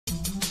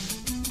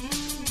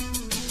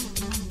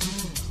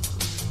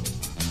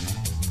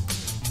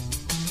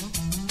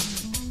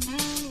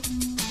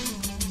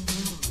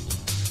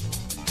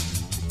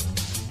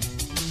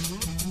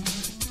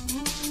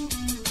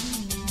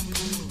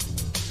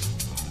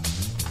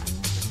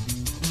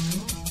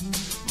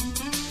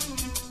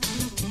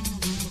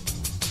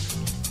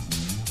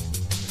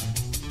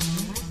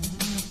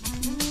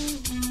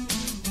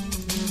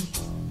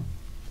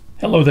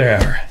Hello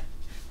there.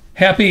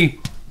 Happy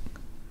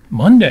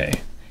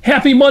Monday.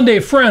 Happy Monday,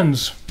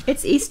 friends.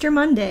 It's Easter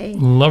Monday.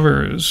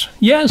 Lovers.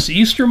 Yes,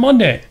 Easter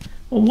Monday.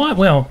 Well, what?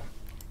 Well,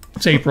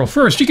 it's April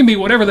 1st. You can be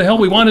whatever the hell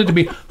we want it to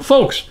be.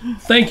 Folks,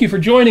 thank you for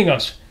joining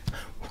us.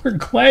 We're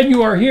glad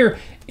you are here.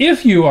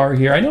 If you are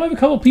here, I know I have a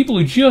couple of people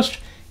who just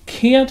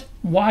can't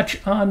watch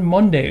on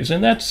Mondays,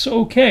 and that's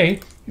okay.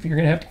 If you're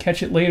going to have to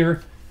catch it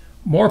later,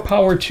 more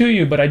power to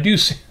you. But I do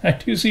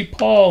see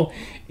Paul,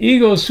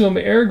 ego sum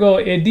ergo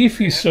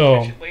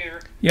edificio.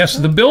 Yes,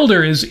 the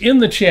builder is in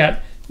the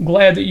chat.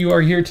 Glad that you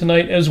are here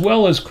tonight, as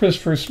well as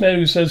Christopher Smith,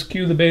 who says,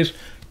 cue the bass.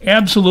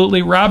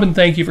 Absolutely. Robin,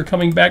 thank you for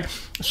coming back.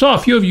 I saw a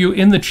few of you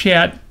in the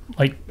chat,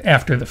 like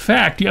after the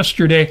fact,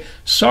 yesterday.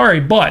 Sorry,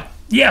 but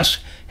yes,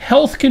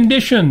 health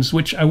conditions,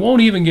 which I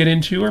won't even get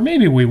into, or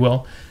maybe we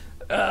will.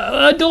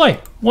 Delay.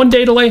 1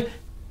 day delay.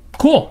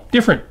 Cool.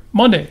 Different.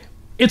 Monday.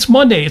 It's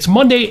Monday. It's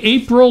Monday,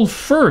 April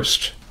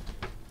 1st.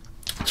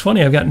 It's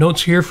funny, I've got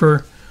notes here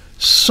for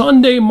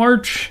Sunday,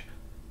 March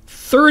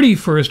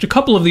 31st. A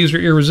couple of these are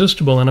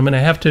irresistible, and I'm going to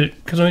have to,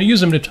 because I'm going to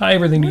use them to tie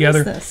everything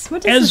together,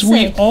 as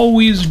we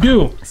always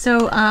do.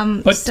 So,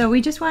 so we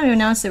just want to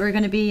announce that we're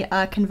going to be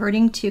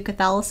converting to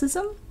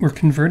Catholicism. We're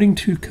converting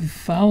to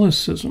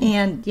Catholicism.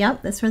 And,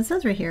 yep, that's what it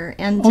says right here.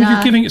 And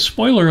you're giving a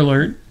spoiler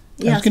alert.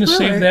 Yeah, I was going to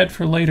save that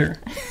for later.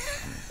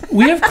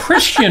 We have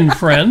Christian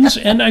friends,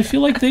 and I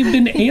feel like they've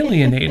been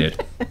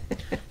alienated.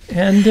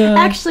 And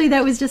actually,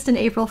 that was just an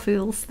April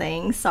Fool's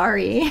thing.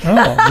 Sorry.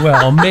 Oh,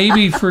 well,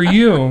 maybe for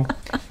you.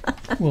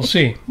 We'll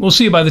see. We'll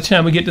see by the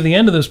time we get to the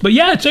end of this. But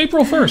yeah, it's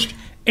April 1st.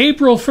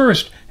 April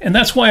 1st. And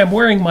that's why I'm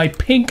wearing my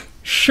pink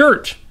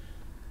shirt.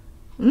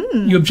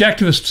 You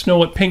objectivists know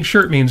what pink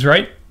shirt means,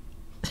 right?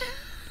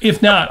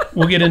 If not,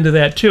 we'll get into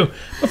that too.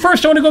 But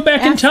first, I want to go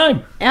back in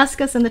time. Ask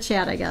us in the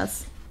chat, I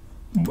guess.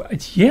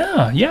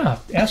 Yeah.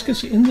 Ask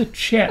us in the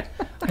chat.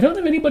 I don't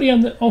have anybody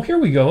on the... Oh, here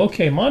we go.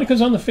 Okay,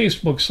 Monica's on the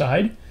Facebook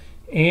side.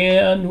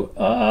 And,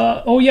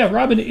 oh yeah,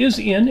 Robin is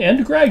in,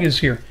 and Greg is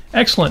here.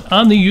 Excellent.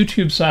 On the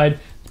YouTube side,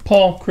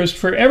 Paul,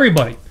 Christopher,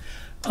 everybody.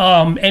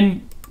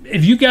 And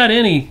if you got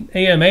any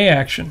AMA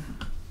action,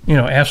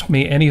 ask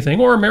me anything,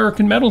 or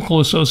American Medical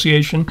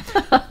Association,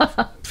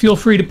 feel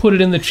free to put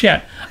it in the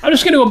chat. I'm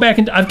just going to go back,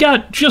 and I've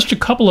got just a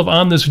couple of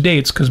on this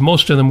dates, because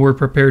most of them were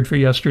prepared for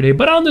yesterday.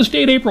 But on this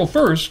date, April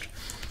 1st,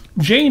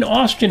 Jane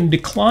Austen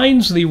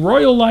declines the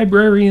Royal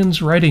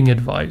Librarian's writing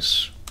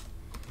advice.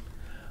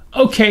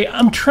 Okay,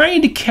 I'm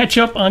trying to catch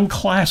up on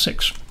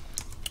classics.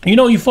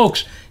 You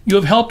folks, you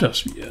have helped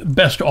us.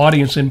 Best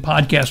audience in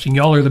podcasting,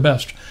 y'all are the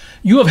best.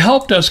 You have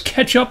helped us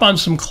catch up on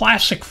some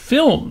classic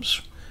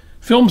films.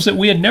 Films that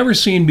we had never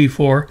seen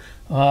before.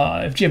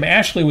 If Jim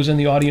Ashley was in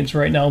the audience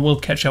right now, we'll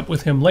catch up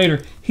with him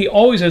later. He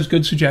always has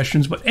good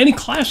suggestions, but any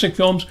classic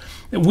films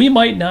that we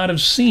might not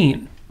have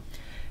seen.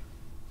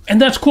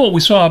 And that's cool.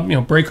 We saw,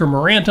 Breaker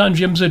Morant on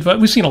Jim's advice.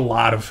 We've seen a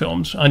lot of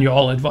films on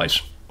y'all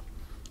advice.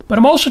 But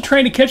I'm also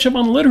trying to catch up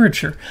on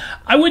literature.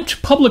 I went to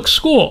public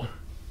school.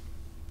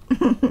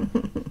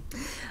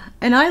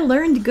 And I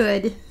learned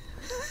good.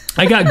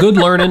 I got good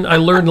learning. I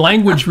learned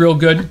language real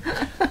good.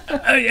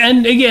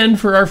 And again,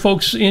 for our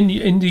folks in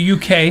the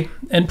UK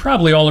and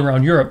probably all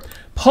around Europe,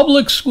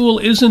 public school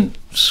isn't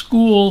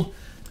school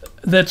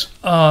that's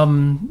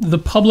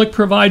the public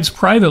provides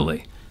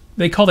privately.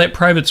 They call that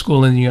private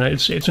school in the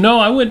United States. No,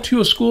 I went to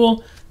a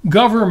school,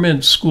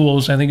 government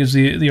schools, I think is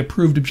the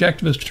approved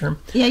objectivist term.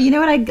 Yeah, you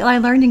know what I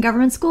learned in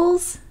government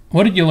schools?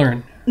 What did you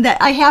learn?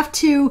 That I have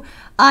to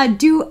I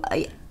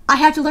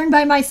have to learn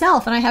by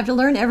myself, and I have to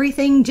learn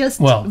everything just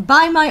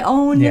by my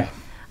own,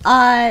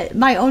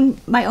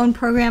 my own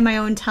program, my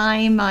own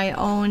time, my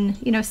own,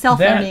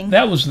 self-learning.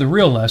 That was the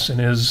real lesson.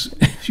 Is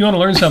if you want to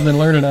learn something,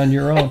 learn it on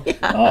your own.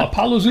 Yeah. Oh,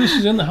 Apollo Zeus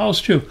is in the house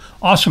too.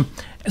 Awesome.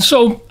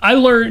 So I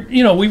learned.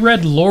 We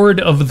read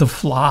Lord of the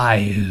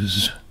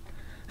Flies.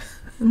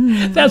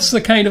 That's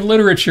the kind of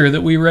literature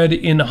that we read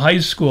in high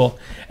school,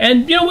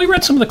 and we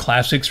read some of the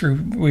classics.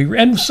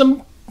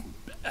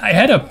 I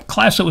had a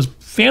class that was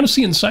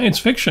fantasy and science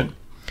fiction.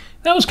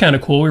 That was kind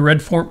of cool. We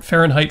read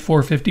Fahrenheit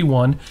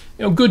 451.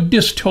 Good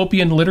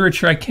dystopian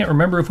literature. I can't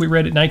remember if we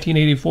read it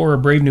 1984 or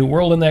Brave New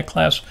World in that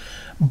class.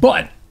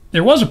 But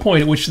there was a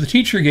point at which the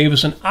teacher gave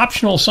us an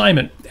optional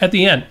assignment at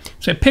the end.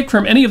 So I picked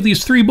from any of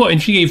these 3 books,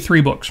 and she gave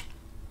 3 books.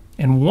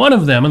 And one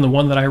of them, and the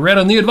one that I read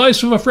on the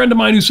advice of a friend of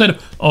mine who said,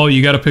 oh,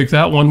 you got to pick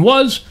that one,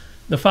 was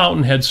The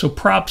Fountainhead. So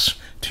props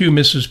to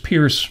Mrs.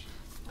 Pierce,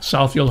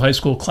 Southfield High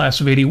School,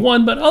 class of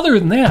 81. But other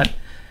than that,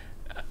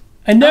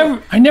 I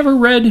never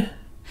read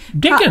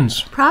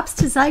Dickens. Props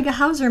to Zyga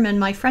Hauserman,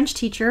 my French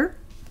teacher,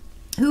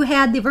 who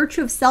had The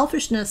Virtue of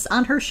Selfishness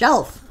on her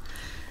shelf.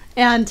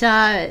 And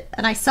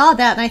I saw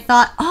that, and I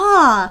thought,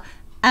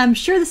 I'm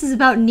sure this is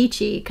about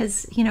Nietzsche,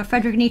 because,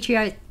 Friedrich Nietzsche,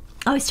 I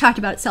always talked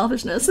about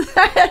selfishness.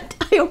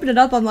 I opened it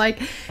up, I'm like,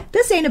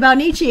 this ain't about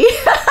Nietzsche.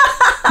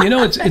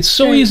 It's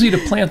so easy to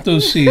plant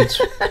those seeds.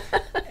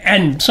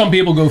 And some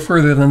people go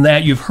further than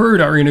that. You've heard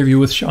our interview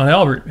with Sean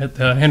Albert at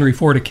the Henry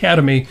Ford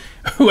Academy,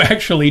 who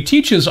actually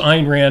teaches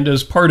Ayn Rand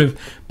as part of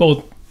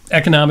both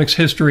economics,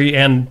 history,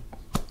 and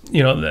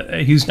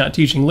he's not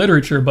teaching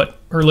literature, but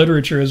her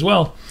literature as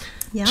well.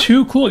 Yeah.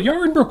 Too cool.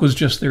 Yarenbrook was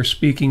just there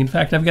speaking. In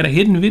fact, I've got a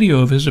hidden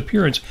video of his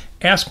appearance.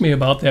 Ask me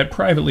about that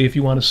privately if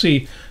you want to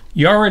see.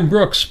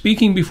 Yarenbrook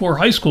speaking before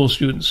high school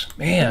students.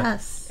 Man.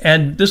 Yes.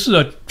 And this is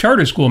a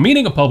charter school,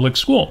 meaning a public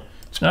school.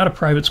 It's not a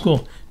private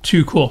school.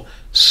 Too cool.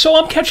 So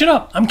I'm catching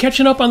up. I'm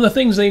catching up on the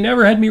things they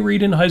never had me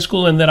read in high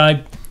school and that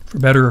I, for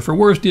better or for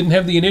worse, didn't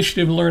have the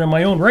initiative to learn on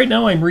my own. Right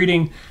now I'm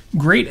reading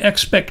Great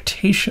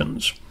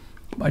Expectations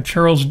by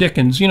Charles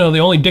Dickens. The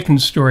only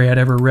Dickens story I'd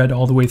ever read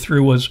all the way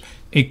through was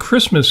A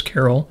Christmas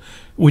Carol,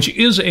 which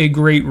is a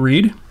great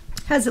read.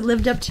 Has it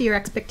lived up to your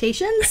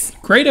expectations?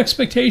 Great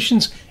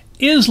Expectations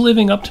is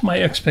living up to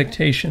my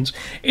expectations.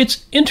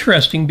 It's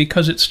interesting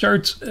because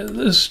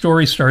the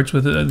story starts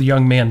with the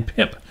young man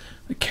Pip,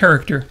 the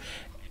character.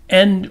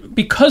 And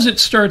because it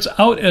starts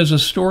out as a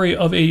story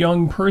of a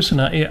young person,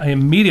 I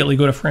immediately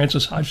go to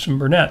Frances Hodgson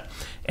Burnett.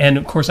 And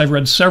of course, I've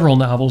read several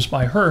novels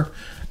by her,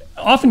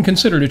 often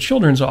considered a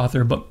children's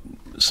author, but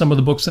some of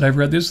the books that I've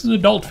read, this is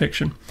adult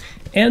fiction.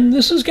 And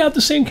this has got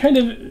the same kind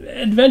of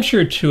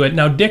adventure to it.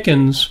 Now,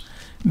 Dickens,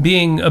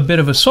 being a bit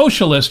of a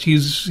socialist,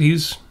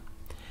 he's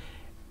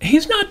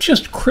not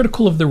just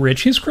critical of the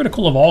rich, he's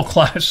critical of all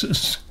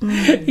classes.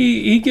 Mm.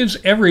 He gives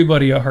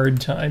everybody a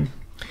hard time.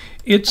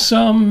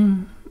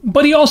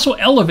 But he also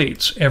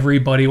elevates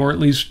everybody, or at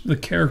least the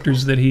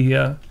characters that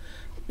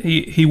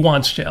he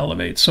wants to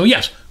elevate. So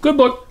yes, good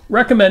book,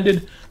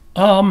 recommended.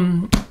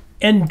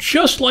 And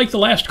just like the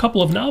last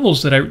couple of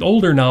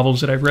older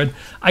novels that I've read,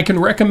 I can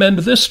recommend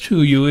this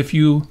to you. If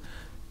you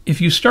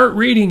start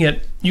reading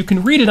it, you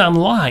can read it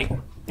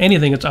online.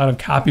 Anything that's out of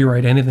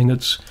copyright,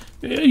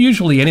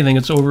 usually anything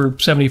that's over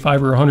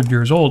 75 or 100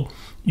 years old,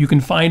 you can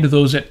find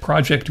those at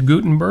Project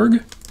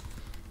Gutenberg,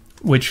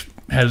 which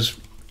has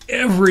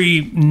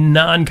every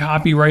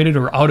non-copyrighted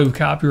or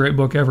out-of-copyright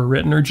book ever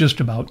written, or just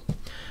about.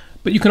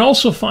 But you can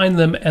also find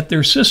them at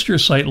their sister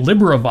site,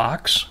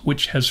 LibriVox,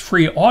 which has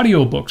free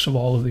audiobooks of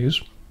all of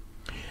these.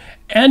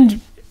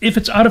 And if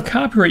it's out of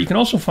copyright, you can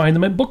also find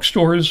them at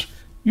bookstores,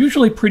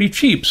 usually pretty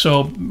cheap.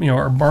 So,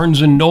 our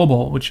Barnes &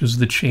 Noble, which is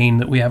the chain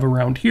that we have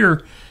around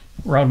here,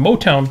 around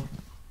Motown,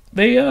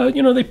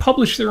 they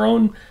publish their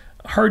own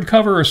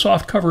hardcover or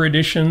softcover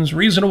editions,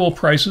 reasonable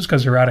prices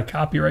because they're out of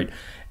copyright.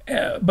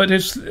 But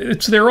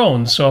it's their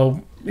own.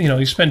 So,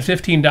 you spend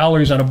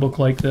 $15 on a book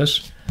like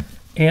this,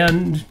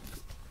 and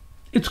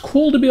it's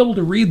cool to be able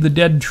to read the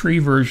Dead Tree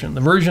version,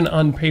 the version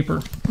on paper.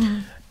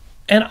 Mm.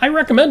 And I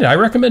recommend it. I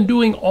recommend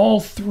doing all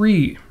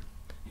three.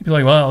 You'd be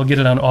like, well, I'll get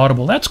it on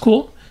Audible. That's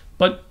cool.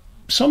 But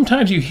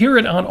sometimes you hear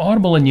it on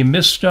Audible and you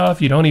miss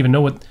stuff. You don't even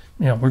know what,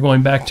 we're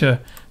going back to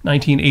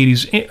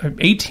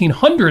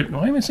 1800.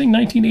 Why am I saying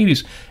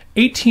 1980s?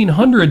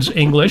 1800s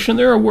English. And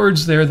there are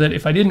words there that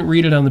if I didn't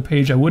read it on the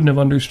page, I wouldn't have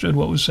understood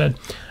what was said.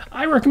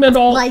 I recommend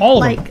all of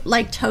them.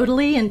 Like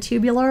totally and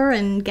tubular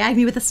and gag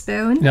me with a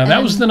spoon. Now,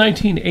 that was the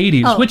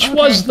 1980s, which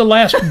was the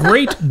last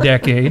great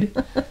decade,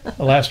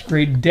 the last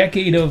great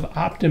decade of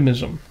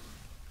optimism.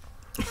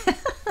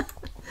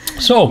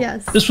 So,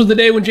 yes. This was the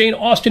day when Jane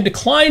Austen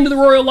declined the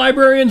royal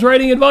librarian's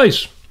writing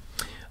advice.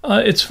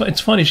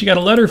 It's funny. She got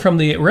a letter from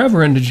the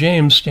Reverend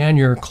James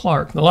Stanier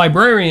Clark, the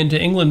librarian to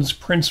England's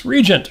Prince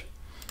Regent.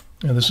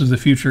 Now, this is the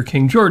future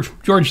King George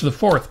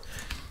IV.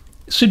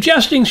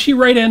 Suggesting she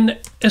write an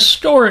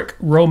historic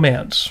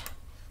romance.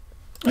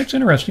 That's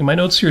interesting. My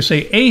notes here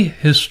say a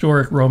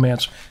historic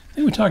romance. I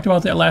think we talked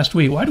about that last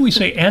week. Why do we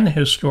say an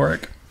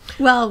historic?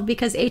 Well,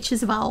 because H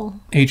is a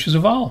vowel. H is a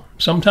vowel.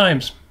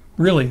 Sometimes.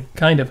 Really,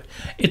 kind of.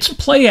 It's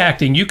play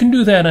acting. You can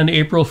do that on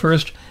April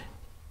 1st.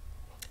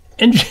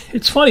 And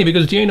it's funny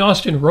because Jane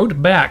Austen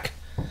wrote back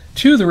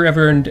to the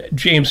Reverend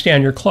James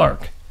Stanier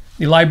Clark,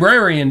 the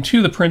librarian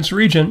to the Prince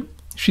Regent.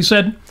 She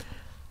said,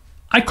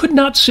 I could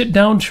not sit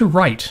down to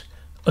write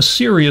a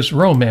serious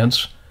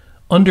romance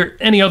under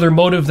any other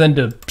motive than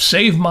to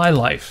save my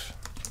life.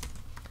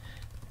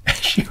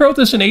 She wrote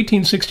this in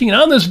 1816,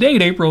 on this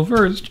date, April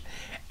 1st,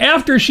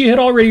 after she had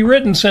already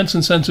written Sense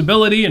and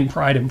Sensibility and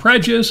Pride and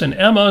Prejudice and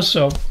Emma,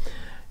 so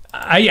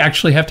I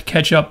actually have to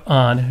catch up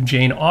on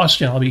Jane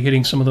Austen. I'll be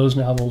hitting some of those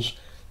novels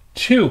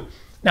too.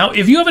 Now,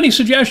 if you have any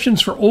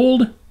suggestions for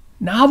old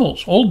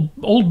novels,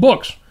 old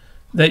books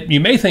that you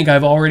may think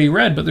I've already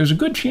read, but there's a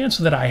good chance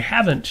that I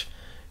haven't,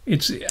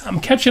 I'm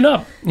catching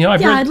up.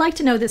 I'd like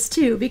to know this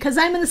too, because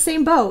I'm in the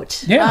same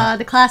boat. Yeah.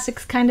 The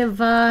classics kind of,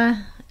 I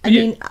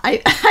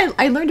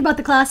learned about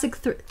the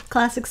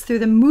classics through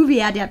the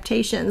movie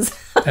adaptations.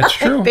 That's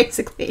true.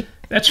 Basically.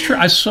 That's true.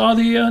 I saw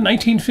the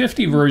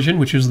 1950 version,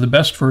 which is the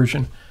best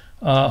version.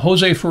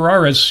 Jose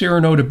Ferrara's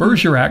Cyrano de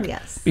Bergerac,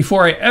 yes.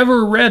 Before I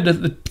ever read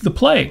the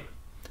play.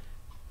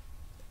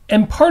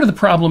 And part of the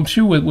problem,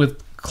 too,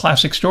 with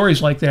classic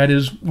stories like that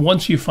is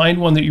once you find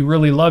one that you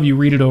really love, you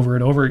read it over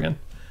and over again.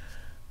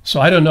 So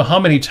I don't know how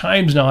many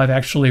times now I've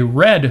actually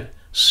read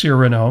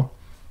Cyrano,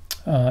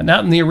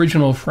 not in the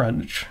original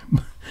French,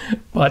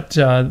 but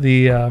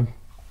the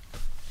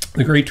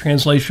great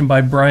translation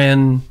by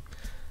Brian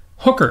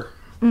Hooker.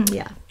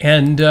 Yeah.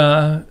 And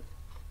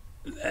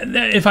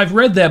if I've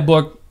read that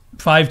book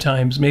 5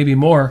 times, maybe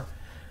more,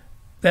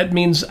 that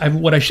means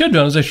what I should have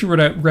done is I should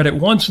have read it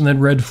once and then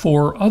read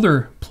 4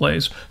 other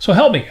plays. So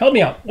help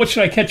me out. What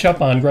should I catch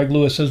up on? Greg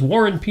Lewis says,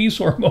 War and Peace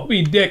or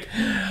Moby Dick?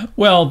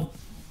 Well,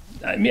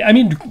 I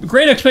mean,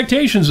 Great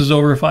Expectations is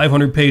over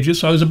 500 pages,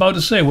 so I was about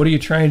to say, what are you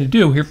trying to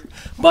do here?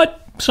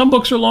 But some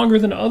books are longer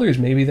than others.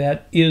 Maybe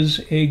that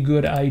is a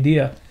good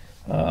idea.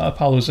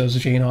 Apollo says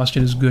Jane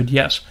Austen is good.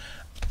 Yes.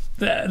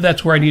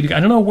 That's where I need to go. I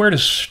don't know where to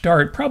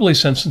start. Probably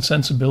Sense and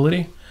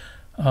Sensibility.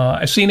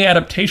 I've seen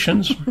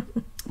adaptations,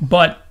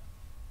 but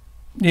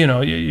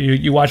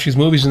you watch these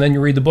movies and then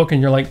you read the book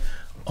and you're like,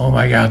 oh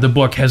my God, the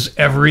book has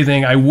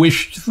everything I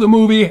wished the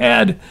movie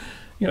had.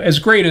 As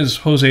great as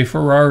Jose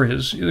Ferrer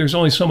is, there's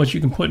only so much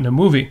you can put in a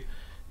movie.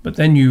 But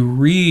then you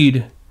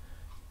read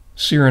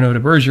Cyrano de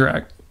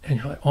Bergerac and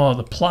you're like, oh,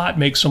 the plot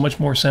makes so much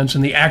more sense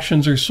and the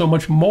actions are so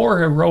much more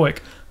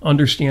heroic,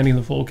 understanding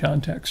the full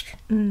context.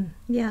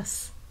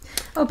 Yes.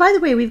 Oh, by the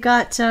way, we've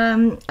got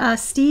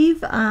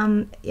Steve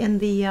in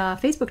the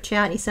Facebook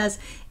chat. And he says,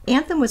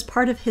 Anthem was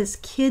part of his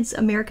kids'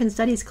 American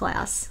Studies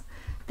class.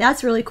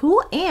 That's really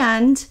cool.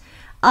 And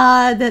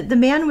the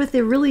man with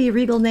the really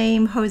regal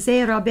name,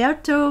 Jose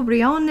Roberto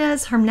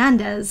Briones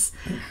Hernandez,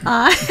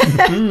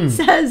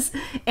 says,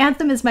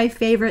 Anthem is my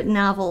favorite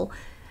novel.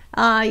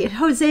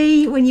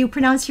 Jose, when you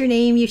pronounce your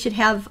name, you should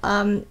have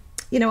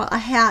a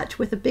hat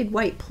with a big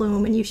white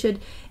plume, and you should,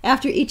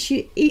 after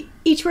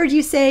each word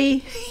you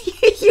say,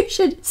 you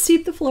should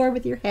sweep the floor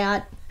with your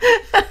hat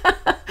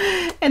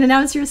and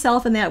announce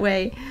yourself in that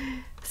way.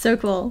 So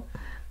cool.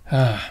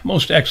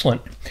 Most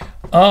excellent.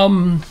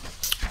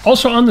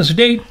 Also on this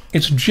date,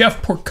 it's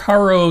Jeff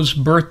Porcaro's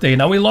birthday.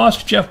 Now, we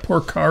lost Jeff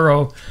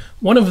Porcaro,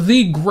 one of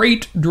the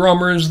great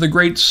drummers, the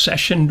great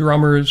session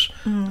drummers.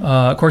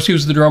 Of course, he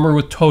was the drummer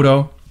with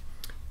Toto,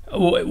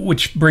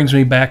 which brings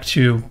me back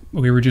to,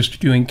 we were just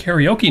doing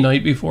karaoke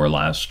night before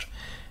last.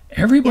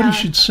 Everybody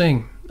should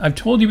sing. I've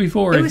told you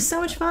before. It was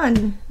so much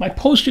fun. My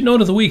Post-it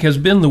note of the week has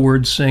been the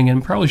word sing,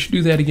 and probably should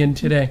do that again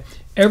today.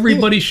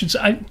 Everybody should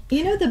sing.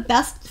 The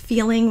best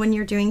feeling when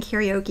you're doing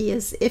karaoke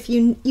is if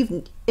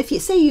you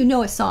say you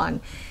know a song,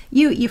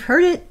 you've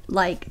heard it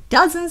like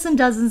dozens and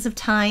dozens of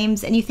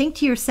times, and you think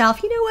to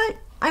yourself, you know what?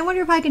 I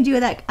wonder if I can do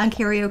that on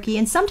karaoke.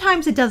 And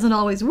sometimes it doesn't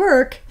always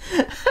work,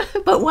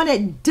 but when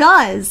it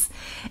does,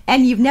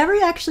 and you've never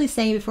actually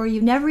sang before,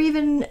 you've never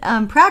even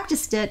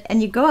practiced it,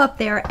 and you go up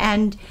there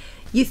and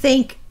you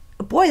think,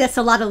 boy, that's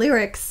a lot of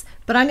lyrics,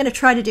 but I'm going to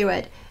try to do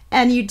it.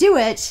 And you do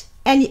it,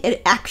 and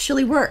it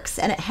actually works.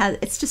 And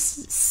it's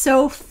just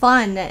so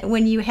fun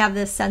when you have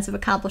this sense of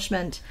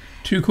accomplishment.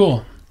 Too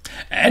cool.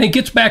 And it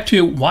gets back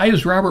to, why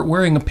is Robert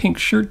wearing a pink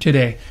shirt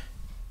today?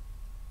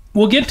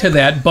 We'll get to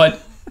that,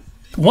 but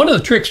one of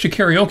the tricks to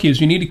karaoke is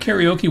you need to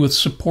karaoke with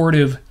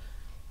supportive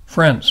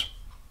friends,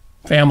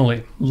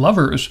 family,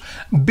 lovers.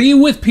 Be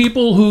with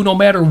people who, no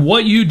matter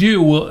what you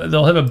do,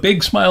 they'll have a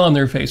big smile on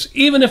their face.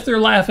 Even if they're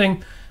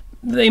laughing,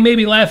 they may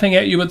be laughing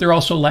at you, but they're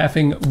also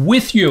laughing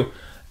with you.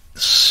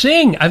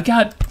 Sing. I've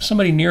got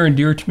somebody near and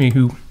dear to me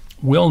who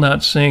will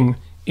not sing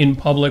in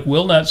public,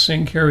 will not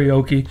sing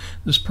karaoke.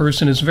 This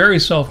person is very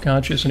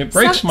self-conscious, and it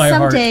breaks my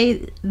heart.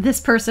 Someday this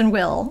person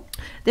will.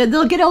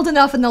 They'll get old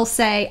enough and they'll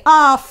say,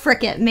 "Oh,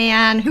 frick it,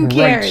 man. Who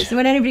cares?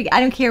 Right. I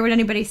don't care what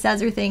anybody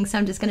says or thinks.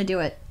 I'm just going to do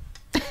it."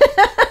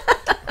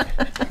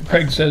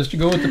 Greg says to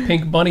go with the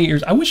pink bunny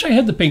ears. I wish I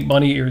had the pink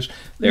bunny ears.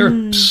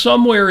 They're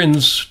somewhere in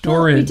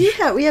storage.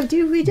 Well, we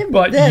did.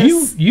 But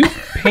this. you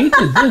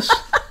painted this.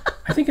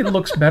 I think it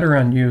looks better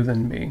on you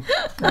than me.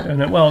 I don't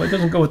know. Well, it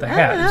doesn't go with the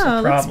hat. I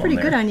don't know. It looks pretty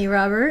good on you,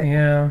 Robert.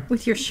 Yeah.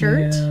 With your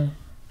shirt. Yeah.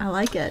 I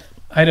like it.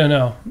 I don't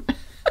know.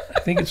 I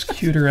think it's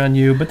cuter on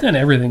you, but then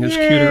everything is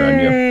cuter on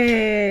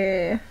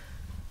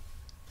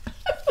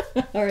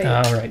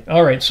you.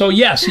 All right. So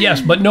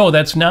yes, but no,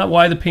 that's not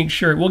why the pink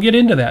shirt. We'll get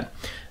into that.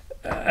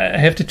 I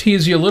have to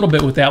tease you a little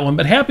bit with that one,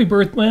 but happy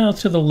birthday, well,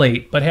 to the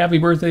late, but happy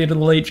birthday to the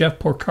late Jeff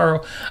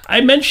Porcaro.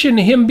 I mention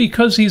him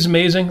because he's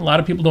amazing. A lot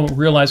of people don't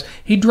realize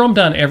he drummed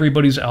on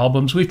everybody's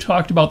albums. We've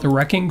talked about the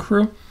Wrecking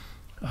Crew.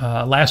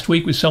 Last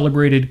week we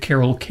celebrated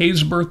Carol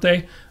Kay's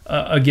birthday.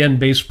 Again,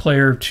 bass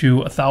player to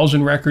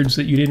 1,000 records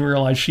that you didn't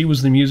realize she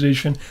was the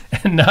musician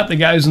and not the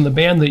guys in the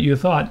band that you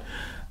thought.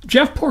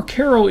 Jeff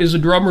Porcaro is a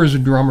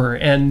drummer,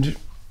 and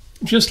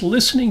just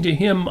listening to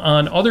him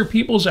on other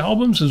people's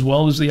albums as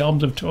well as the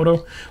albums of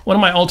Toto. One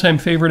of my all-time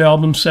favorite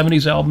albums,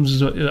 70s albums,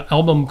 is an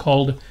album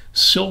called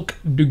Silk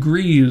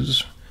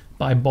Degrees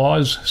by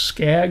Boz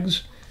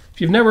Scaggs.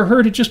 If you've never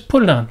heard it, just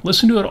put it on.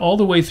 Listen to it all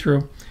the way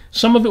through.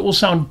 Some of it will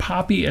sound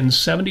poppy and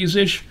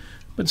 70s-ish,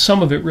 but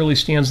some of it really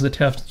stands the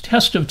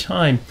test of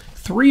time.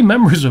 3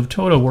 members of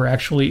Toto were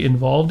actually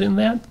involved in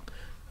that,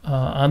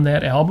 on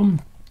that album.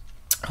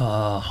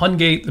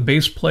 Hungate, the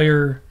bass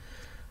player,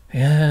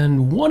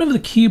 and one of the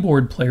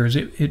keyboard players.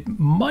 It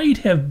might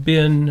have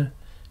been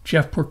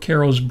Jeff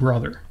Porcaro's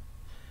brother,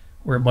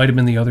 or it might have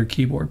been the other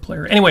keyboard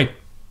player. Anyway,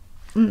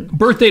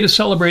 birthday to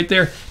celebrate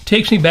there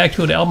takes me back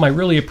to an album I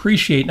really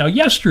appreciate. Now,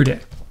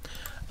 yesterday,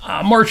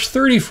 March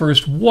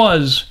 31st,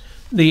 was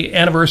the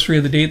anniversary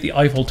of the date the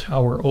Eiffel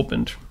Tower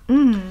opened.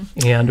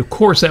 And, of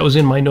course, that was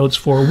in my notes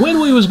for when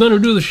we was going to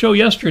do the show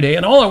yesterday.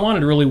 And all I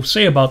wanted to really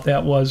say about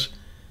that was,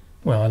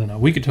 well, I don't know.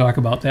 We could talk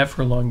about that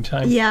for a long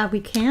time. Yeah,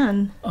 we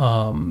can.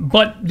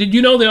 But did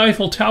you know the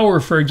Eiffel Tower,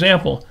 for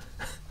example?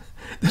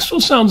 This will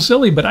sound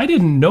silly, but I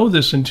didn't know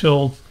this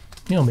until,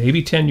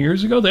 maybe 10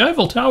 years ago. The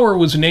Eiffel Tower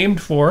was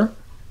named for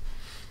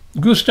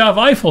Gustave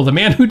Eiffel, the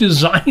man who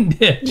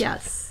designed it.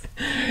 Yes.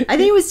 I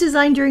think it was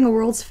designed during a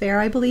World's Fair,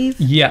 I believe.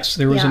 Yes,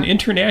 there was an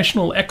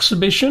international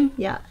exposition.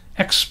 Yeah.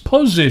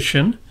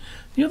 Exposition.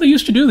 They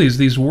used to do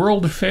these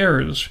world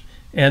fairs,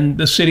 and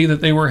the city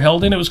that they were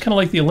held in, it was kind of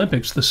like the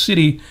Olympics. The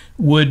city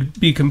would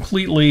be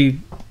completely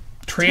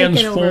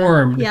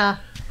transformed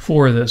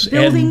for this.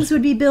 Buildings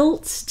would be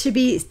built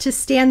to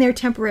stand there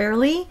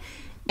temporarily,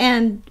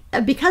 and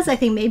because I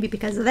think maybe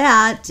because of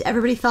that,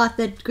 everybody thought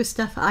that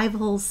Gustave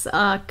Eiffel's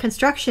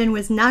construction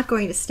was not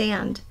going to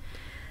stand.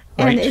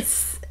 Right.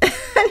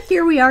 And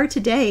here we are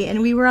today,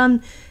 and we were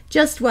on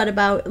just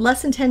about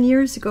less than 10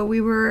 years ago.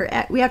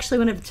 We actually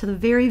went up to the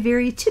very,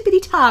 very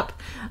tippity top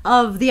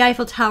of the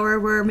Eiffel Tower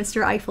where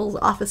Mr. Eiffel's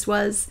office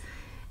was,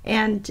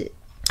 and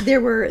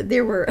there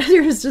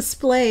was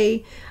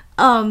display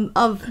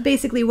of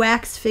basically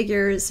wax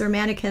figures or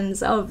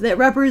mannequins that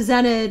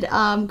represented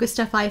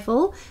Gustave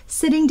Eiffel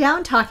sitting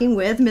down talking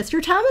with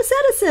Mr. Thomas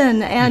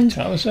Edison,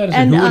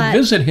 who would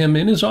visit him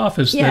in his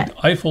office that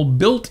Eiffel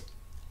built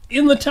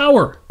in the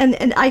tower. And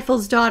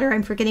Eiffel's daughter,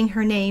 I'm forgetting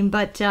her name,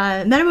 but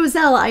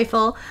Mademoiselle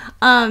Eiffel,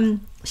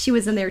 she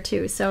was in there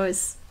too. So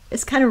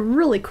it's kind of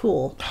really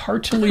cool.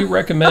 Heartily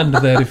recommend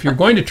that if you're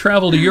going to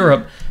travel to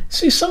Europe.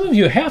 See, some of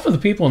you, half of the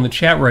people in the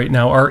chat right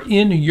now are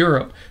in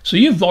Europe. So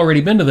you've already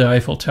been to the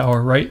Eiffel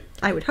Tower, right?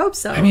 I would hope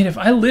so. I mean, if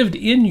I lived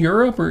in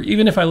Europe, or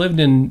even if I lived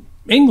in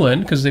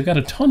England, because they've got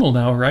a tunnel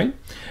now, right?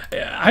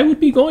 I would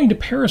be going to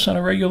Paris on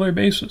a regular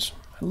basis.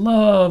 I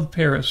love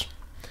Paris.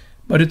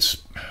 But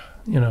it's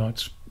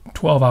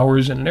 12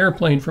 hours in an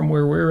airplane from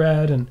where we're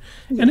at, and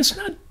it's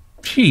not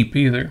cheap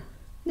either.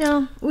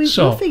 No,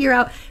 we'll figure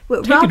out.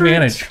 Take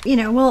advantage.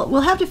 We'll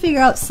have to figure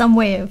out some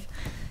way of.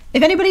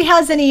 If anybody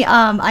has any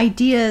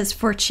ideas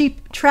for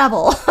cheap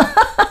travel,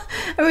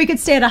 or we could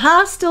stay at a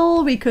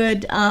hostel. We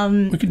could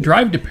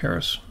drive to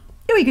Paris.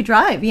 Yeah, we could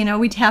drive.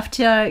 We'd have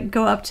to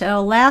go up to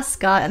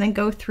Alaska and then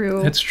go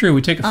through. That's true.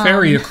 We take a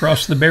ferry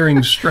across the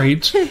Bering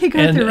Straits,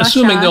 and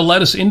assuming Russia. they'll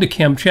let us into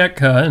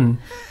Kamchatka and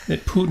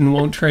that Putin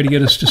won't try to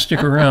get us to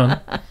stick around.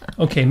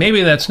 Okay,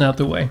 maybe that's not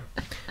the way.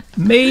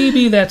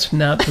 Maybe that's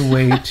not the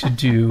way to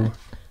do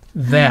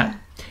that.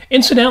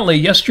 Incidentally,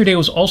 yesterday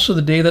was also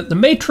the day that The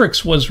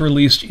Matrix was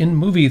released in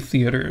movie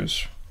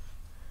theaters.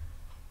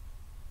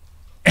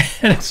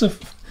 And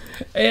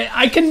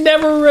I can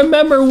never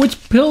remember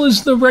which pill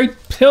is the right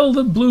pill,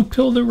 the blue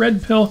pill, the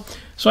red pill.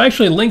 So I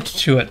actually linked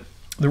to it.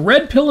 The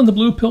red pill and the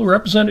blue pill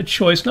represent a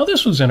choice. Now,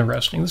 this was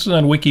interesting. This is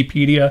on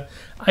Wikipedia.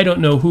 I don't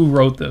know who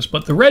wrote this,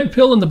 but the red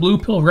pill and the blue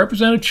pill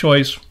represent a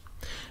choice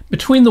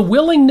between the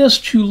willingness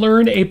to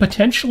learn a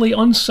potentially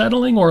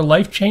unsettling or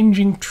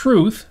life-changing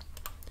truth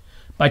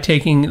by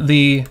taking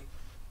the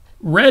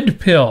red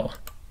pill.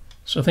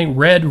 So think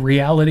red,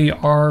 reality,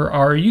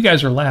 R. You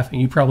guys are laughing.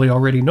 You probably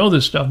already know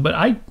this stuff, but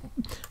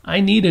I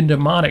need a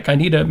mnemonic. I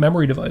need a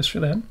memory device for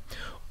that.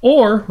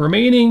 Or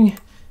remaining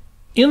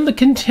in the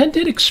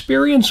contented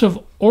experience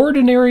of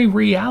ordinary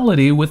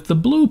reality with the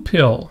blue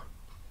pill.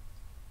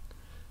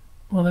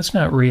 Well, that's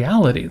not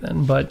reality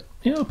then, but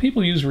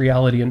people use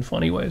reality in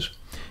funny ways.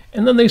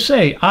 And then they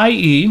say,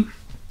 i.e.,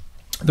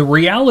 the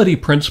reality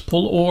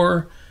principle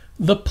or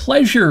the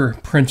pleasure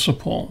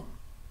principle,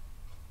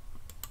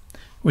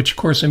 which of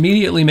course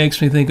immediately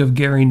makes me think of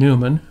Gary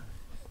Newman.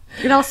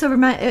 It also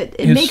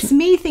makes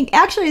me think.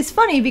 Actually, it's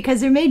funny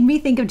because it made me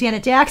think of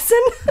Janet Jackson.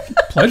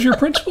 Pleasure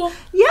principle?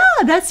 Yeah,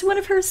 that's one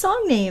of her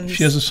song names.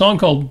 She has a song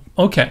called.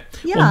 Okay.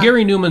 Yeah. Well,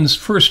 Gary Newman's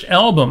first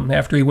album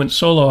after he went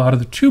solo out of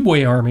the Two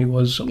Boy Army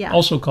was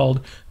also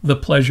called The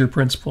Pleasure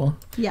Principle.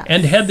 Yes.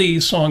 And had the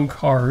song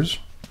Cars.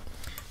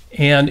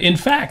 And in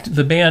fact,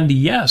 the band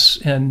Yes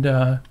and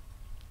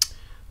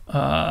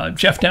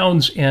Jeff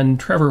Downes and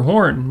Trevor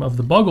Horn of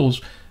the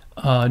Buggles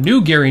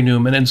knew Gary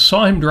Newman and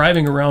saw him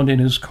driving around in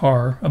his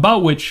car,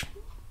 about which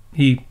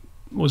he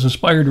was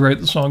inspired to write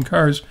the song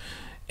Cars,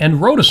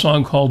 and wrote a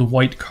song called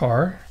White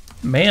Car,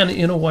 Man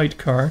in a White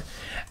Car.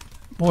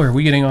 Boy, are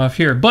we getting off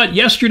here. But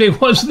yesterday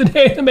was the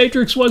day The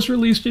Matrix was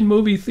released in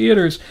movie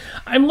theaters.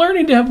 I'm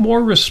learning to have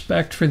more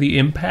respect for the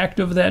impact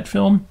of that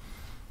film,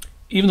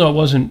 even though it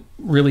wasn't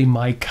really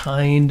my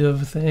kind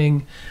of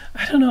thing.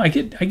 I don't know, I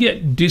get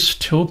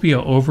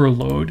dystopia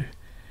overload.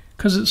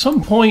 Because at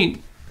some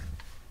point,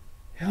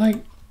 you're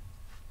like,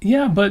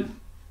 yeah, but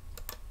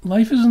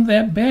life isn't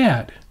that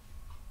bad.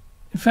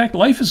 In fact,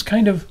 life is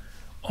kind of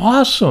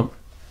awesome.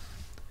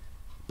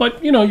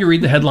 But, you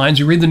read the headlines,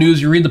 you read the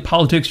news, you read the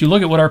politics, you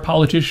look at what our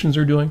politicians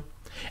are doing.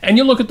 And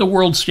you look at the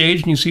world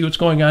stage and you see what's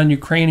going on in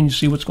Ukraine and you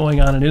see what's going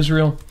on in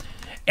Israel.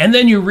 And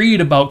then you read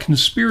about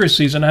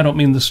conspiracies, and I don't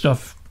mean the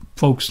stuff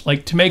folks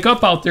like to make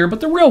up out there,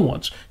 but the real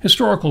ones,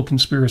 historical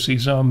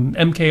conspiracies,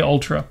 MK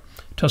Ultra,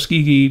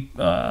 Tuskegee,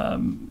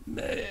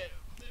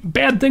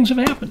 bad things have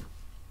happened.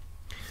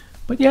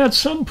 But yeah, at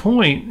some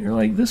point, you're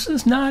like, this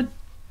is not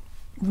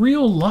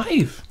real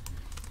life.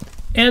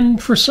 And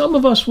for some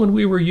of us when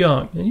we were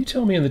young, and you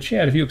tell me in the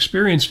chat if you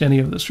experienced any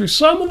of this, for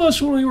some of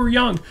us when we were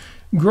young,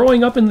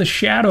 growing up in the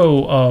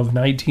shadow of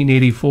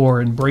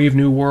 1984 and Brave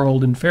New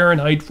World and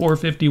Fahrenheit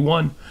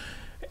 451,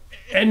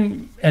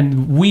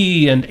 and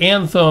We and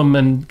Anthem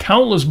and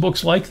countless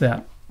books like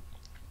that,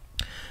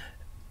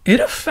 it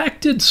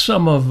affected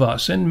some of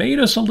us and made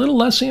us a little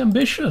less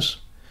ambitious.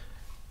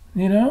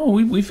 You know,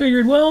 we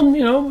figured, well,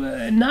 you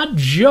know, not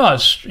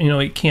just, you know,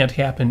 it can't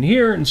happen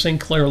here in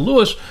St. Clair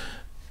Lewis,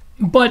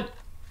 but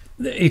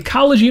the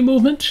ecology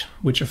movement,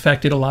 which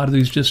affected a lot of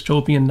these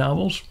dystopian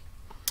novels,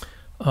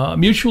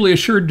 mutually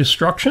assured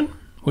destruction,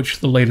 which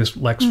the latest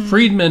Lex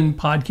Friedman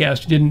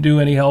podcast didn't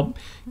do any help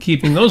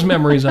keeping those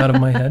memories out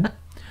of my head.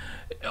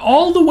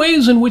 All the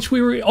ways in which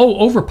we were,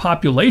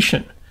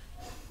 overpopulation.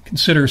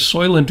 Consider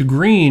Soylent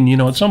Green, you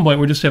know, at some point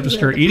we just have to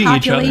start eating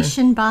each other.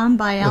 Population Bomb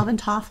by Alvin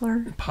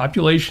Toffler.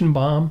 Population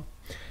Bomb.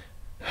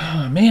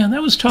 Oh, man,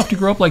 that was tough to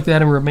grow up like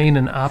that and remain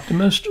an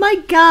optimist. My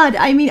God.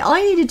 I mean, all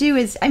I need to do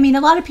is, I mean,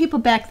 a lot of people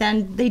back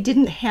then, they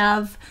didn't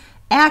have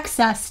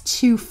access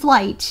to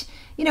flight.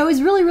 You know, it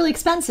was really, really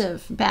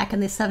expensive back in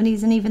the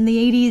 70s and even the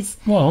 80s.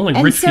 Well, only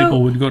rich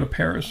people would go to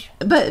Paris.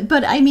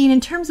 But I mean,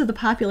 in terms of the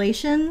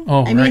population,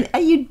 I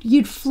mean,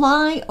 you'd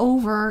fly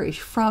over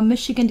from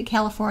Michigan to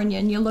California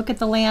and you look at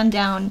the land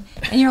down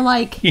and you're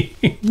like,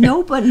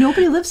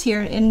 nobody lives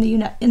here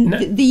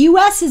the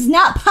U.S. is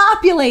not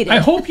populated. I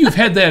hope you've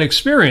had that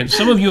experience.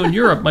 Some of you in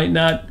Europe might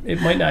not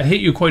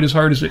hit you quite as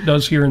hard as it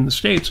does here in the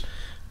States.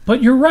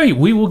 But you're right.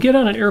 We will get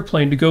on an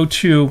airplane to go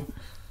to,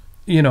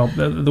 you know,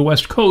 the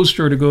West Coast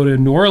or to go to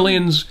New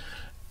Orleans,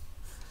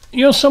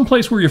 you know,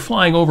 someplace where you're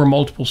flying over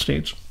multiple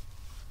states.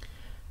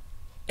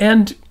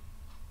 And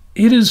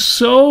it is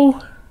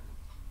so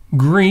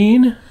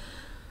green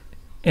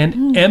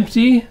and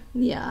empty.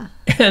 Yeah.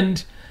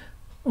 And,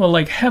 well,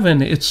 like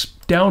heaven, it's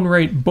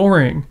downright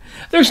boring.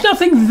 There's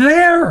nothing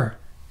there.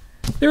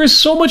 There is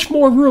so much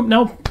more room.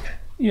 Now,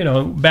 you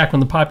know, back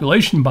when the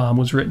population bomb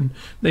was written,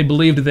 they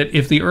believed that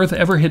if the Earth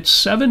ever hit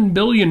 7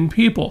 billion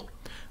people,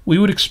 we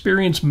would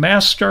experience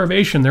mass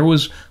starvation. There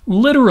was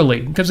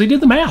literally, because they did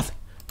the math,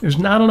 there's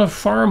not enough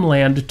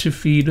farmland to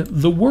feed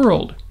the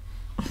world.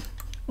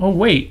 Oh,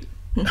 wait.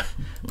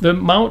 The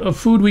amount of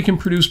food we can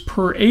produce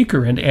per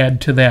acre and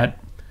add to that,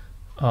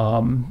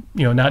 you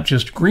know, not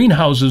just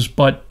greenhouses,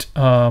 but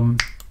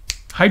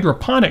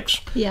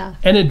hydroponics. Yeah.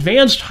 And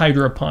advanced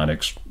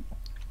hydroponics.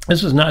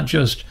 This is not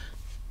just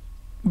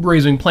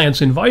raising plants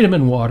in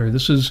vitamin water.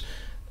 This is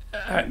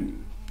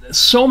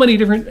so many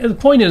different. The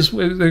point is,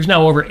 there's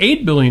now over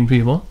 8 billion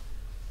people,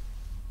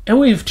 and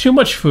we have too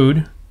much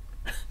food.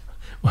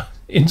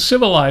 In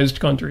civilized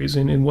countries,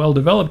 in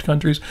well-developed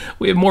countries,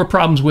 we have more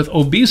problems with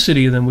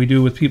obesity than we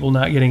do with people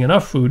not getting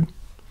enough food.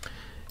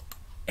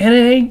 And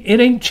it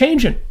ain't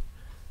changing.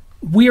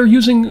 We are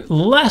using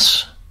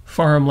less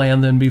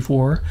farmland than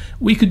before.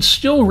 We could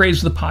still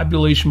raise the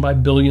population by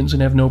billions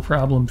and have no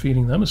problem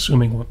feeding them,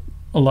 assuming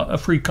a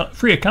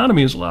free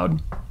economy is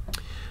allowed.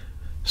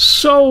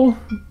 So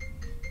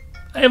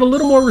I have a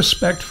little more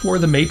respect for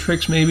the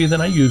Matrix maybe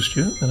than I used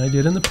to, than I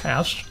did in the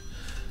past.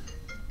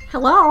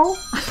 Hello?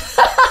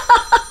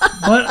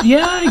 But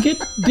yeah, I get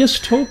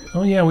dystopia.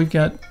 Oh yeah, we've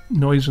got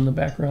noise in the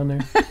background there.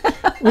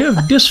 We have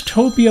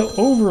dystopia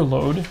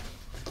overload.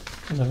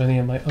 I don't have any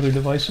of my other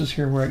devices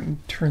here where I can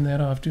turn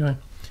that off, do I?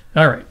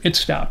 All right, it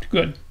stopped.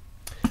 Good.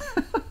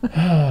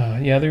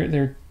 Yeah,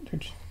 they're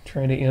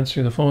trying to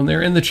answer the phone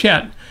there in the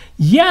chat.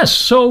 Yes,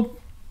 so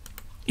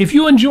if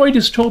you enjoy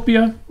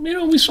dystopia, you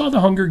know, we saw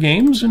the Hunger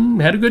Games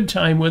and had a good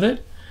time with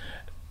it.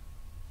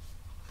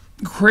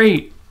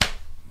 Great.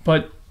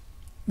 But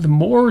the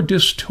more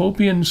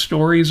dystopian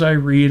stories I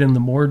read and the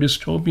more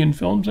dystopian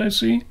films I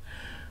see,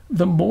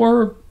 the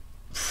more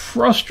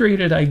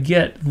frustrated I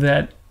get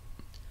that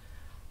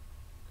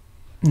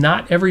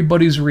not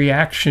everybody's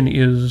reaction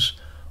is,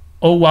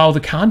 oh, wow, the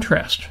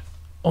contrast.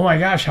 Oh, my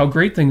gosh, how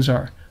great things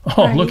are.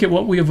 Oh, right. Look at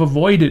what we have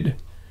avoided.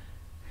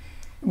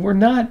 We're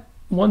not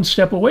one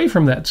step away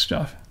from that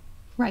stuff.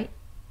 Right.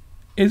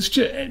 It's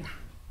just,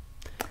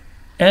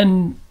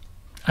 and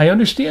I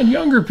understand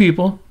younger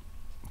people,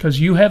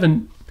 because you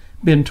haven't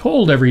been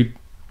told every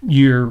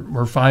year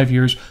or 5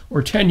 years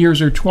or 10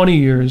 years or 20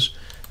 years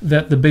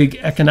that the big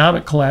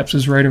economic collapse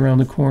is right around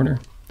the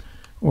corner,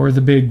 or the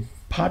big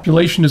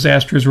population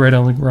disaster is right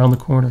around the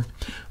corner,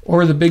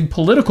 or the big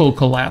political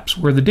collapse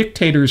where the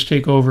dictators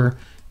take over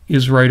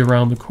is right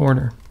around the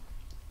corner.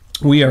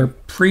 We are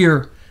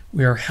freer,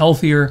 we are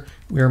healthier,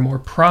 we are more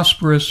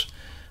prosperous.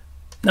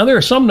 Now, there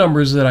are some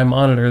numbers that I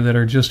monitor that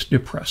are just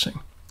depressing.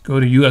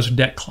 Go to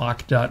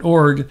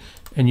usdebtclock.org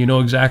and you know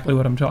exactly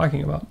what I'm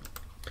talking about.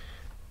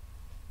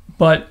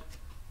 But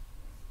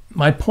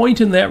my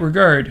point in that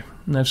regard,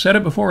 and I've said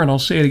it before and I'll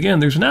say it again,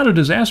 there's not a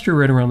disaster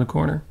right around the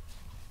corner.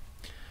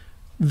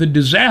 The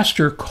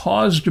disaster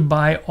caused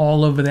by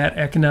all of that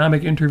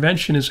economic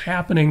intervention is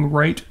happening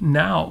right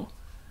now.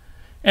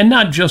 And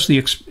not just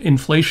the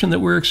inflation that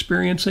we're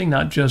experiencing,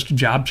 not just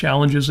job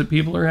challenges that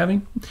people are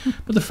having,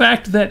 but the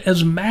fact that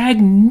as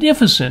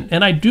magnificent,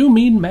 and I do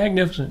mean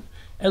magnificent,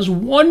 as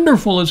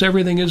wonderful as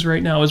everything is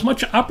right now, as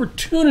much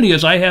opportunity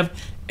as I have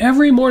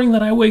every morning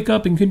that I wake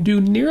up and can do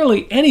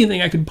nearly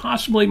anything I could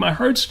possibly, my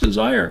heart's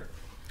desire,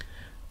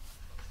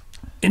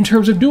 in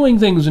terms of doing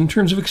things, in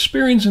terms of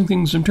experiencing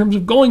things, in terms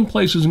of going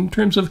places, in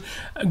terms of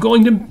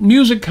going to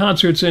music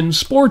concerts and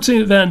sports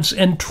events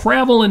and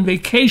travel and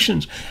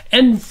vacations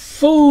and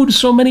food,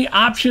 so many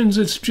options.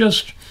 It's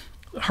just,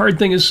 the hard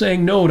thing is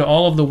saying no to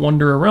all of the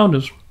wonder around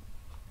us.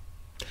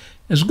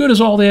 As good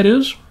as all that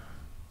is,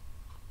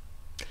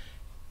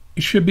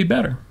 it should be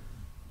better.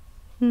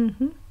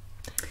 Mm-hmm.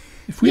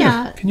 If we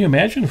had can you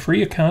imagine a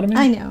free economy?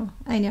 I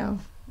know.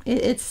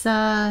 It's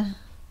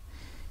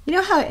you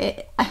know how,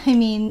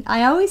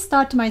 I always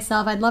thought to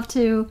myself, I'd love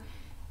to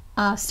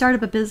start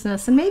up a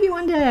business, and maybe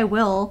one day I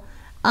will,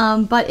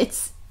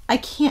 but I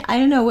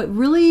don't know, it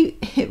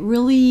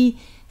really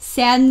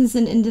saddens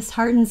and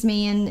disheartens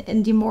me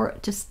and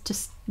just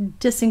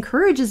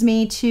disencourages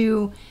me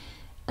to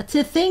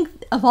think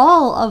of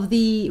all of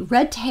the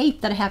red tape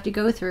that I have to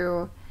go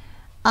through,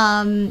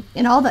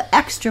 and all the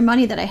extra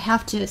money that I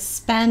have to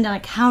spend on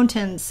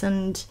accountants,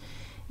 and,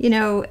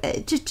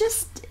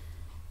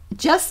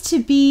 just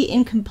to be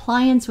in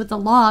compliance with the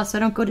law so I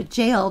don't go to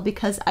jail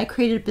because I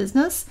created a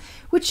business,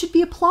 which should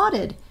be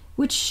applauded,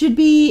 which should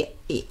be,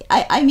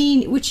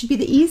 which should be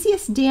the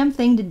easiest damn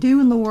thing to do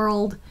in the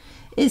world,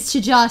 is to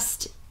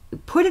just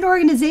put an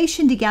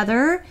organization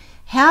together,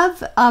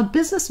 have a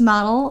business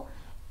model,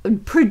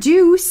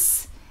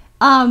 produce,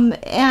 and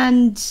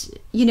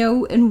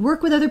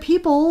work with other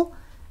people,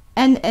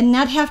 and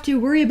not have to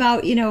worry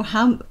about,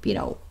 how,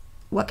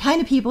 what kind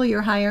of people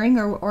you're hiring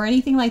or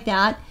anything like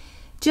that.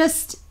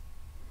 Just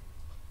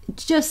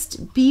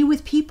be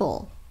with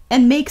people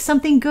and make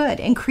something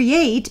good and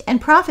create and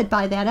profit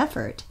by that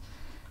effort.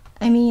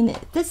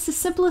 That's the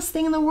simplest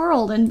thing in the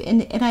world, and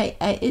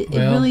it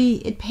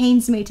really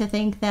pains me to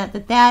think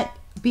that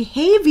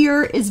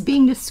behavior is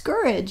being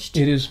discouraged.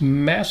 It is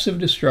massive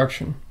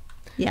destruction.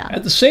 Yeah.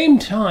 At the same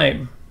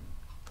time,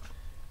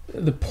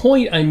 the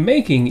point I'm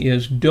making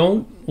is,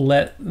 don't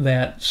let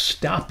that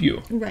stop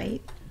you.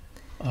 Right.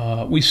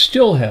 We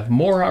still have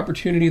more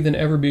opportunity than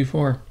ever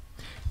before.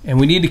 And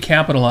we need to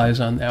capitalize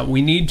on that.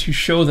 We need to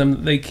show them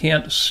that they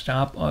can't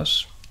stop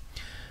us.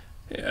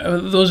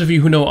 Those of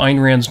you who know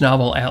Ayn Rand's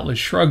novel Atlas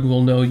Shrugged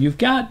will know you've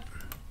got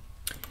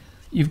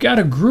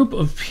a group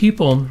of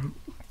people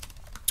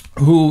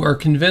who are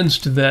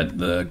convinced that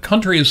the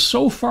country is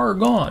so far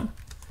gone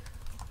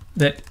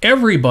that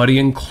everybody,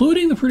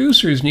 including the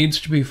producers, needs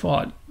to be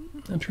fought.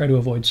 I try to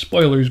avoid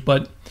spoilers,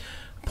 but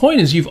the point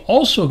is, you've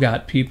also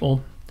got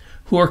people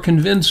who are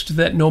convinced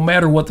that no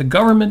matter what the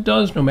government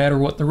does, no matter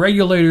what the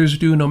regulators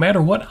do, no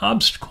matter what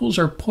obstacles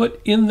are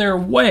put in their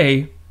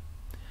way,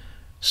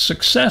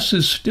 success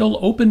is still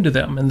open to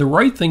them, and the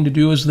right thing to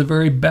do is the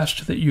very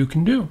best that you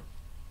can do.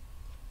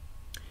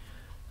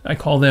 I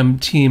call them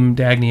Team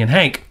Dagny and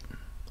Hank.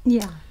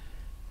 Yeah.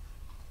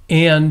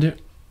 And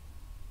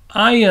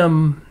I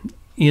am,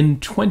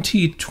 in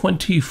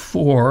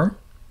 2024,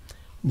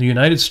 in the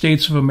United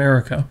States of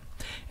America,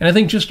 and I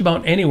think just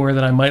about anywhere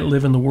that I might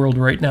live in the world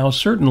right now,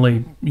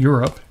 certainly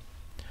Europe,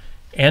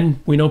 and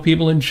we know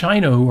people in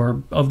China who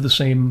are of the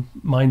same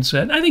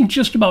mindset. I think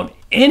just about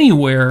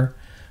anywhere,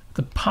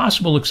 the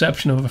possible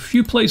exception of a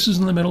few places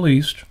in the Middle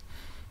East.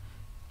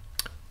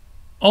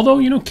 Although,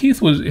 Keith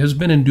has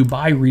been in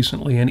Dubai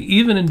recently, and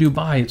even in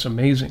Dubai, it's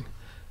amazing.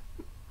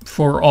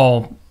 For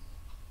all,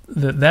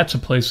 that's a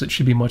place that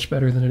should be much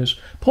better than it is.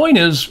 Point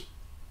is,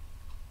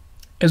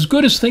 as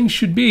good as things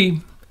should be,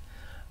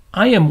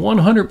 I am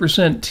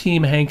 100%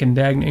 Team Hank and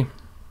Dagny.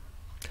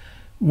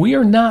 We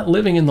are not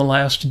living in the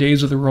last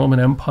days of the Roman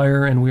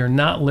Empire, and we are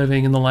not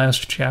living in the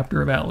last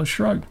chapter of Atlas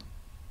Shrugged.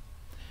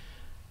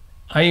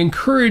 I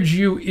encourage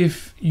you,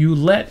 if you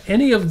let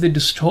any of the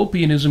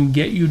dystopianism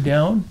get you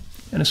down,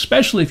 and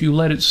especially if you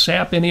let it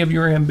sap any of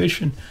your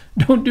ambition,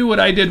 don't do what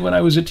I did when I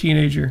was a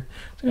teenager.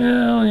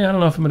 Well, I don't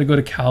know if I'm going to go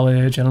to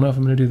college. I don't know if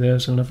I'm going to do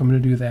this. I don't know if I'm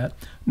going to do that.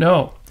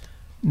 No.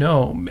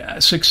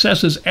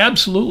 Success is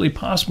absolutely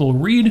possible.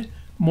 Read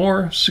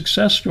more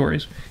success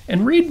stories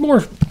and read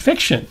more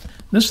fiction.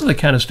 This is the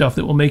kind of stuff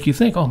that will make you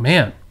think, oh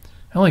man,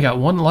 I only got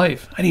one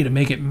life. I need to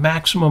make it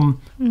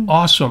maximum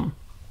awesome.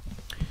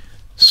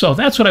 So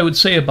that's what I would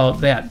say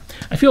about that.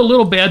 I feel a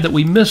little bad that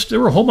we missed, there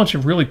were a whole bunch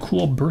of really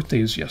cool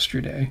birthdays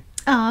yesterday.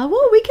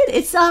 Well, we could,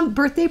 it's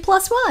birthday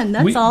plus one,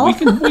 that's all. We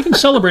can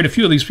celebrate a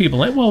few of these people.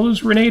 Well, it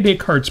was Rene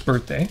Descartes'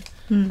 birthday.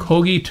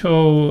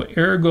 Cogito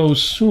ergo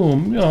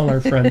sum, our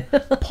friend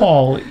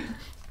Paul,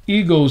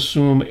 ego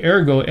sum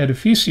ergo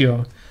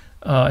edificio,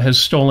 has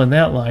stolen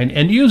that line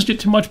and used it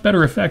to much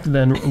better effect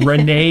than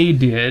Rene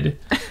did.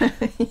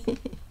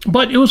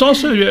 But it was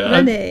also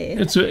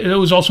it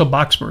was also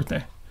Bach's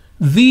birthday.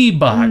 The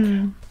Bach.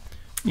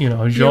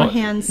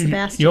 Johann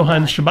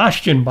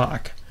Sebastian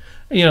Bach.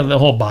 The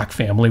whole Bach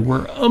family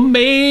were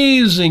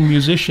amazing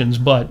musicians,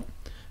 but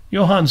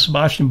Johann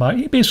Sebastian Bach,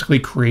 he basically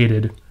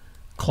created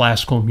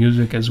classical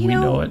music as we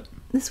know it.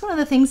 This is one of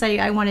the things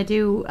I want to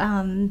do.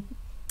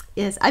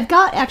 Is I've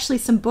got actually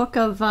some book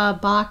of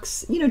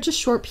Bach's, just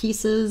short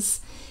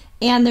pieces,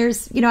 and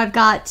there's, I've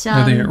got.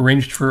 Are they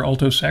arranged for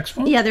alto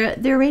saxophone? Yeah,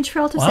 they're arranged for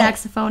alto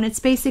saxophone. It's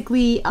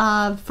basically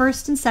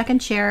first and second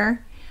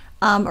chair,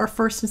 or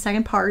first and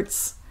second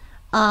parts,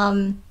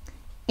 and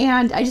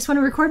I just want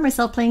to record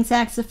myself playing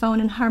saxophone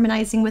and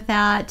harmonizing with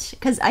that,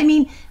 because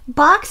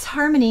Bach's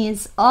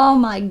harmonies, oh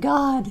my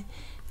God,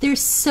 they're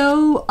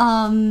so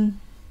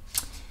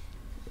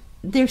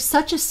there's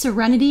such a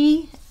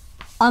serenity,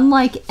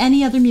 unlike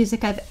any other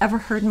music I've ever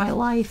heard in my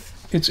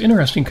life. It's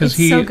interesting because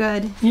so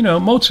good.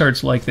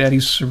 Mozart's like that.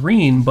 He's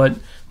serene, but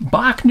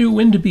Bach knew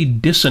when to be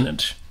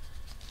dissonant.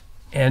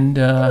 And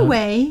in a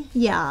way,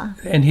 yeah.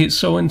 And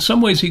so in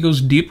some ways he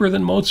goes deeper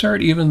than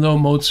Mozart, even though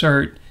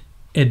Mozart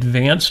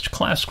advanced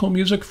classical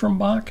music from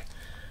Bach.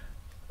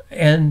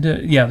 And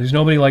there's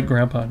nobody like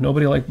Grandpa,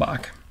 nobody like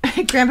Bach.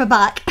 Grandpa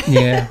Bach.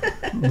 Yeah.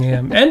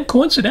 And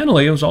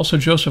coincidentally, it was also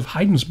Joseph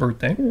Haydn's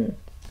birthday.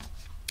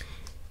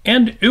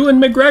 And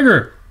Ewan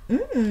McGregor.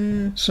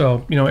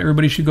 So,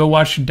 everybody should go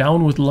watch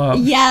Down with Love.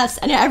 Yes,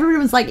 and everyone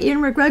was like,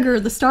 Ewan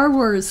McGregor, the Star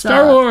Wars.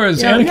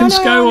 Anakin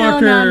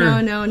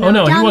Skywalker. No. Oh,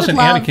 no, he wasn't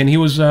Anakin. He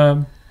was...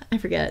 I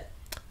forget.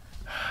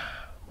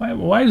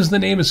 Why is the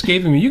name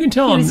escaping me? You can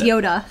tell him. He was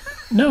Yoda.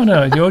 No,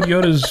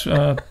 Yoda's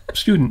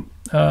student.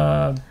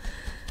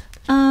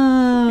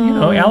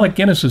 Alec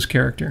Guinness's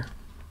character.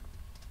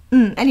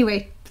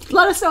 Anyway,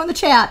 let us know in the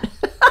chat.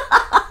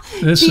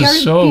 This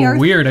is so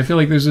weird. I feel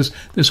like there's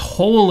this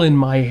hole in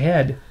my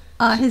head.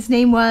 His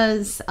name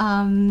was...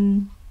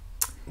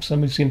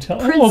 Somebody's going to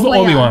tell...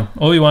 Obi-Wan.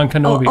 Obi-Wan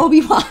Kenobi.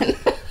 Obi-Wan.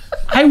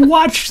 I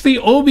watched the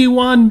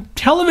Obi-Wan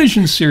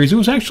television series. It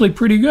was actually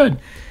pretty good.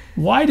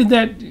 Why did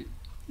that...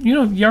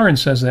 Yaron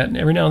says that, and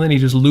every now and then he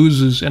just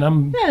loses, and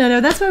I'm...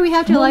 No. That's why we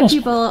have to let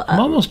people... I'm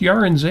almost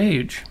Yaron's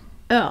age.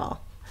 Oh.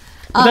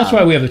 But that's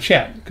why we have the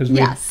chat, because we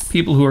have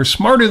people who are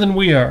smarter than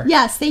we are.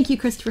 Yes, thank you,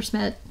 Christopher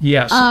Schmidt.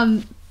 Yes.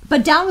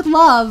 But Down with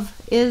Love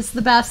is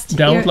the best.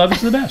 Down with Love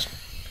is the best.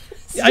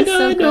 I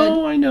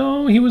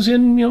know. He was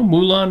in,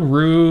 Moulin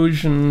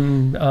Rouge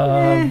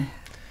and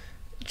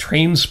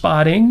Train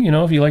Spotting,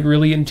 if you like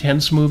really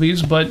intense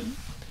movies, but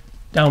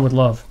Down with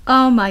Love.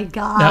 Oh my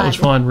God. That was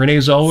fun. Renee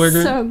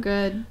Zellweger. So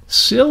good.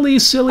 Silly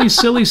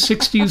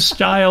 60s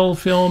style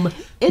film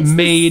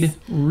made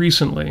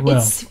recently. Well,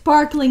 it's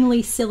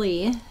sparklingly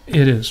silly.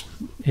 It is.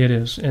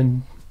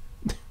 And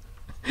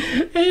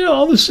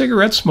all the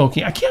cigarette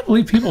smoking. I can't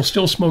believe people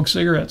still smoke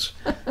cigarettes.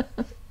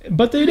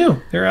 But they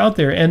do. They're out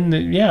there. And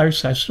I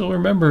still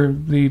remember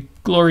the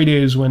glory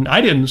days when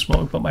I didn't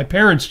smoke, but my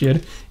parents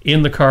did,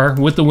 in the car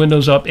with the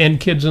windows up and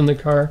kids in the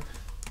car.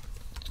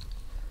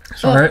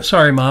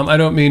 Sorry, Mom. I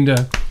don't mean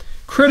to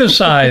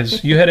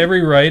criticize. You had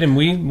every right, and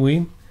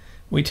we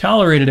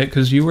tolerated it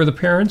because you were the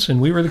parents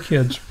and we were the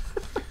kids.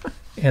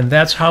 And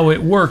that's how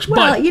it works.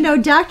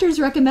 Well, doctors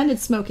recommended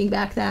smoking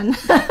back then.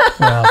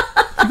 Well,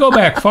 if you go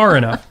back far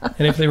enough,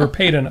 and if they were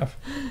paid enough,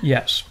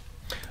 yes.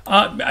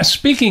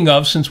 Speaking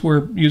of, since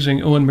we're using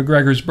Ewan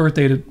McGregor's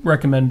birthday to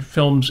recommend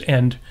films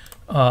and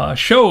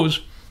shows,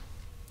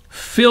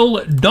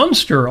 Phil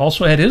Dunster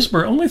also had his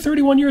birthday, only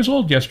 31 years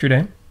old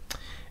yesterday.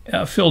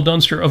 Phil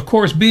Dunster, of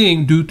course,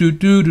 being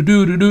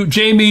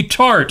Jamie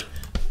Tart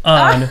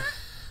on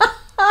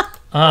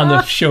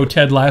the show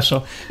Ted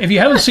Lasso. If you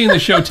haven't seen the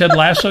show Ted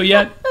Lasso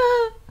yet,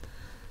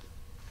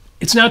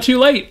 it's not too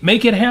late.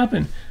 Make it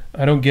happen.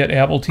 I don't get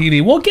Apple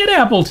TV. Well, get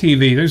Apple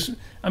TV.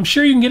 I'm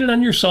sure you can get it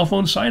on your cell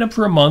phone. Sign up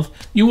for a month.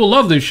 You will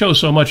love this show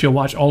so much you'll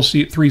watch all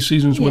 3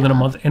 seasons within a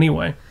month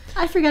anyway.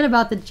 I forgot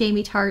about the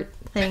Jamie Tart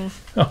thing.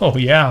 Oh,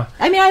 yeah.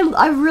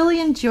 I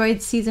really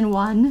enjoyed season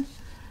 1.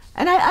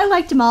 And I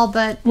liked them all,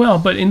 but... Well,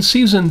 but in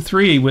season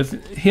 3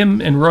 with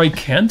him and Roy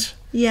Kent...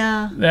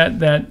 Yeah.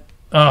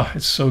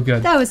 It's so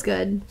good. That was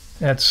good.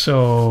 That's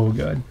so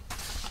good.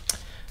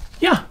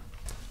 Yeah.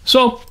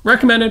 So,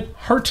 recommended,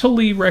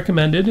 heartily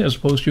recommended, as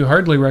opposed to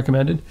hardly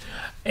recommended.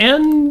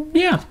 And,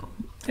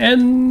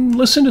 and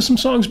listen to some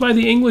songs by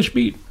the English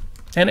Beat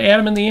and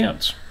Adam and the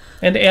Ants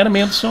and Adam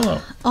Ant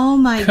Solo. Oh,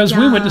 my God. Because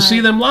we went to see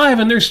them live,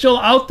 and they're still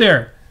out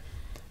there.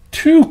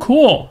 Too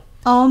cool.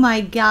 Oh, my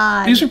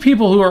God. These are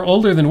people who are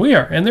older than we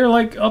are, and they're,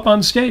 up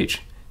on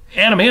stage.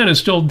 Adam Ant is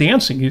still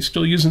dancing. He's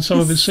still using some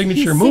of his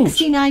signature moves.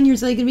 69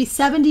 years old. He's going to be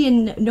 70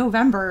 in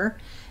November.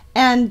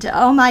 And,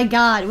 oh, my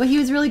God. Well, he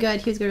was really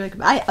good.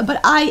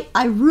 But I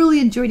really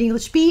enjoyed the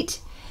English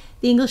Beat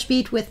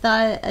with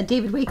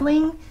David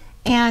Wakeling.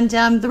 And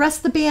the rest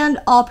of the band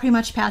all pretty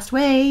much passed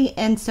away.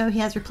 And so he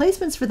has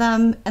replacements for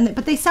them.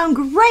 But they sound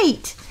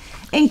great,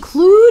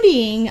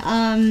 including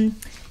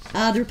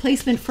the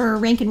replacement for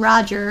Rankin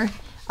Roger,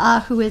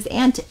 who is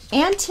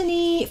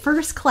Anthony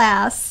First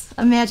Class.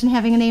 Imagine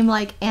having a name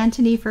like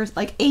Anthony First,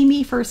 like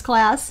Amy First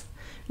Class,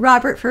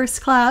 Robert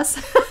First Class.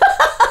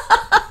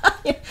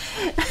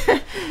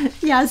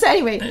 Yeah, so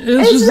anyway,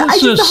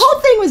 the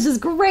whole thing was just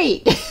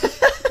great.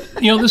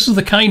 This is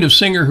the kind of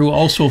singer who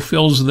also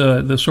fills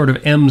the sort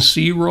of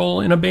MC role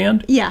in a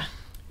band. Yeah.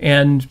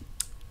 And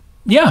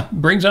Yeah,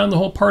 brings on the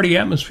whole party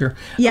atmosphere.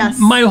 Yes.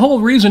 My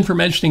whole reason for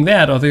mentioning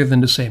that, other than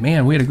to say,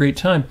 man, we had a great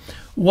time,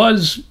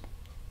 was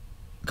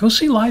go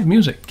see live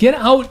music. Get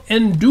out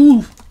and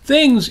do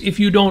things if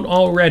you don't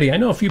already. I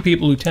know a few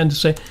people who tend to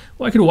say,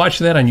 well, I could watch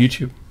that on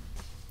YouTube.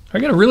 I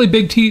got a really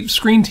big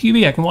screen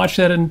TV. I can watch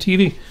that on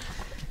TV.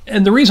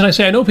 And the reason I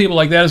say I know people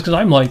like that is because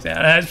I'm like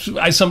that.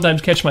 I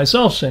sometimes catch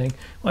myself saying,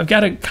 well, I've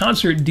got a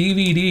concert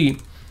DVD.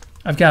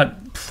 I've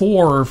got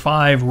 4 or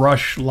 5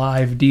 Rush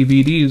live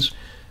DVDs.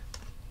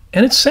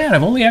 And it's sad.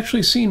 I've only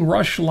actually seen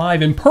Rush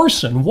live in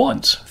person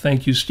once.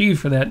 Thank you, Steve,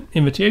 for that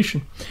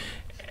invitation.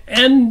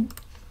 And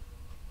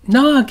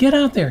get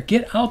out there.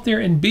 Get out there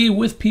and be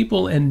with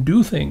people and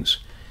do things.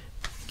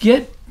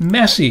 Get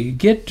messy.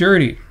 Get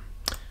dirty.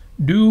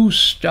 Do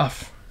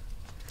stuff.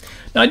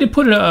 Now, I did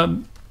put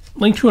a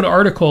link to an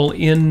article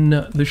in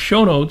the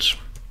show notes,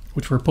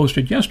 which were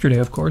posted yesterday,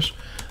 of course.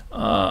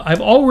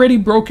 I've already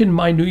broken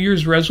my New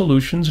Year's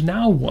resolutions.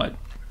 Now what?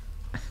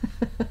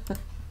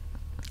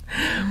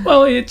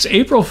 Well, it's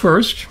April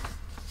 1st.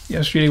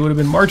 Yesterday would have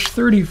been March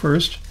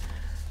 31st.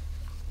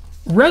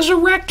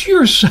 Resurrect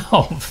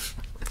yourself.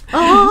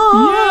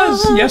 Oh.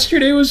 Yes,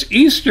 yesterday was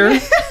Easter.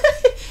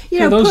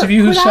 For those of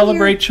you who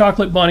celebrate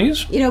chocolate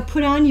bunnies.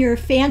 Put on your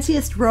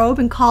fanciest robe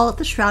and call it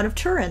the Shroud of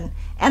Turin.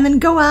 And then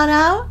go on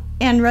out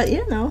and,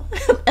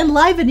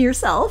 enliven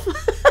yourself.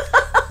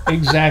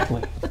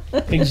 Exactly.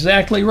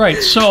 Exactly right.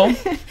 So,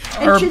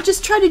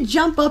 just try to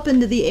jump up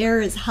into the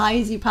air as high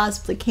as you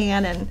possibly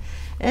can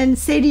and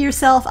say to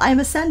yourself, I'm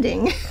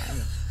ascending.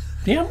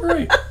 Damn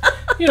right.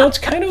 It's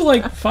kind of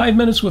like 5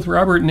 Minutes with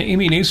Robert and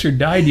Amy Nasir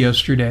died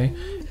yesterday.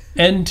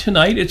 And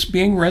tonight it's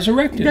being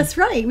resurrected. That's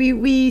right.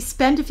 We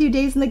spent a few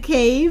days in the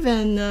cave,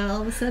 and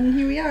all of a sudden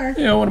here we are.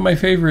 One of my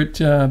favorite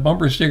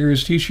bumper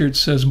stickers, T-shirts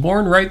says,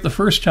 "Born right the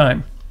first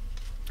time."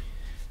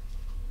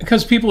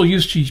 Because people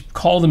used to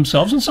call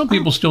themselves, and some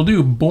people still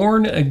do,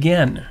 born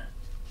again.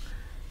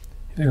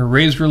 They were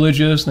raised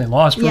religious, and they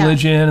lost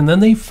religion, and then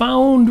they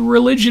found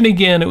religion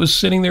again. It was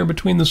sitting there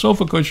between the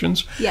sofa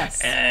cushions.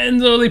 Yes. And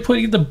so they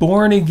put the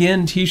born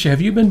again T-shirt.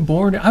 Have you been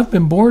born? I've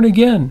been born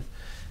again.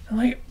 I'm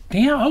like,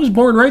 damn, I was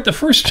born right the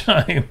first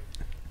time.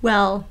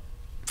 Well,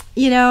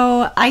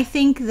 I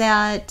think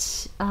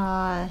that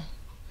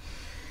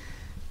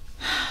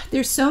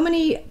there's so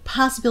many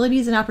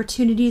possibilities and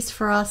opportunities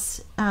for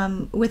us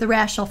with a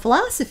rational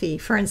philosophy,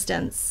 for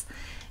instance,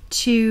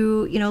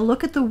 to,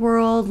 look at the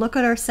world, look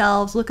at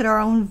ourselves, look at our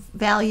own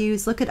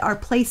values, look at our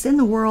place in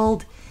the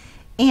world,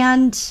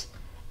 and,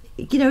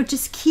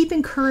 just keep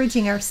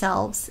encouraging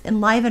ourselves,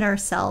 enliven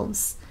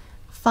ourselves,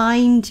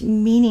 find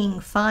meaning,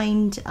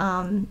 find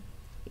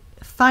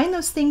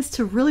those things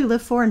to really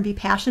live for and be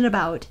passionate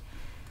about.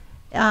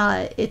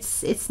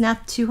 It's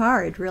not too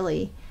hard,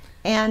 really.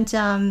 And,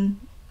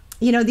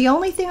 the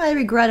only thing I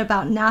regret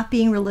about not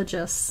being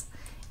religious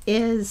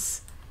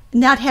is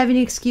not having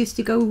an excuse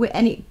to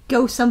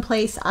go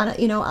someplace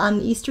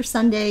on Easter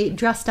Sunday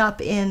dressed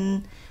up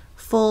in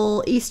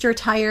full Easter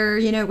attire,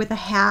 with a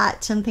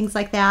hat and things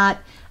like that.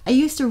 I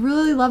used to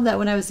really love that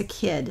when I was a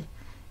kid.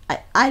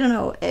 I don't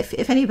know if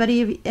any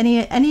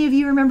of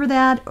you remember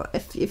that, or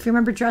if you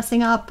remember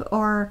dressing up,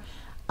 or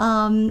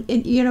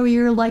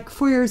you're like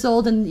 4 years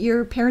old and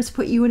your parents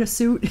put you in a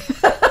suit,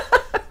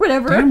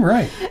 whatever. Damn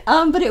right.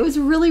 But it was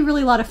really,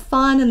 really a lot of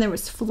fun, and there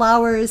was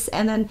flowers,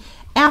 and then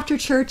after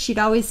church you'd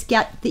always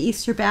get the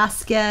Easter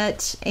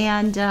basket,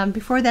 and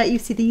before that you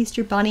see the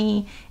Easter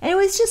bunny, and it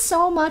was just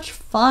so much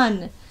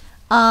fun.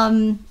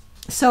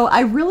 So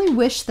I really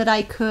wish that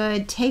I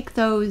could take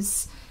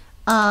those.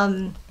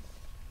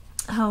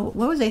 What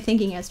was I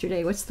thinking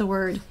yesterday? What's the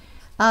word?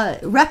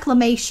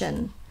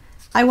 Reclamation.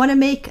 I want to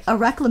make a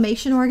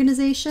reclamation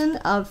organization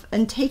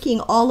and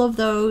taking all of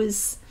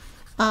those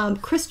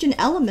Christian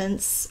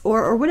elements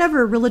or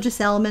whatever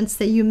religious elements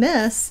that you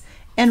miss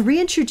and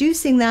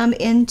reintroducing them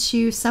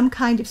into some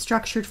kind of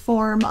structured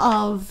form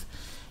of,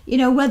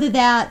 whether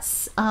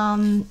that's,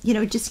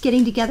 just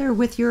getting together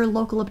with your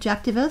local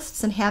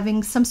objectivists and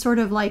having some sort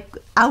of like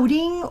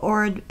outing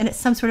and it's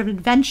some sort of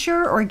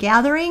adventure or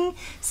gathering,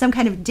 some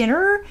kind of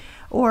dinner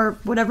or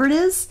whatever it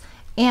is,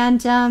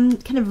 and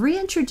kind of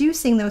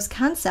reintroducing those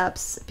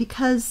concepts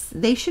because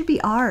they should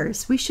be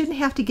ours. We shouldn't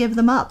have to give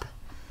them up.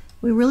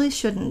 We really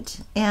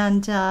shouldn't.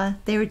 And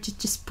they were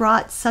just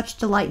brought such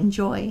delight and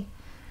joy.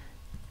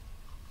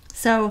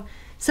 So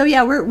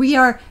yeah, we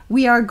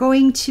are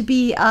going to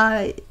be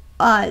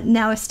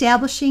now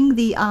establishing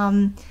the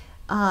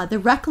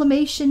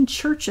Reclamation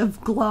Church of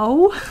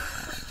Glow.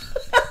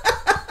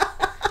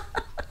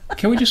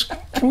 Can we just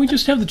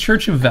have the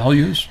Church of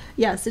Values?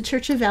 Yes, the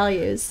Church of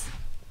Values.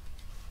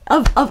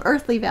 Of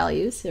earthly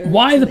values.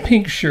 Why the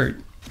pink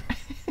shirt?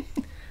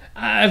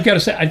 I've got to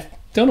say, I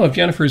don't know if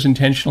Jennifer is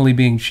intentionally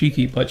being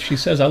cheeky, but she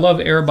says, I love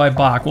Air by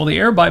Bach. Well, the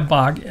Air by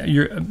Bach,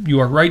 you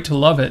are right to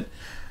love it.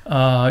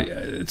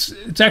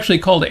 It's actually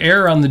called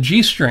Air on the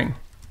G string,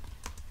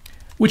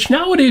 which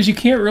nowadays you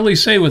can't really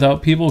say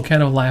without people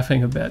kind of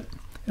laughing a bit.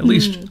 At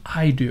least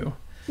I do.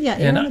 Yeah,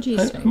 Air on the G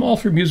string. I'm all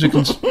for music.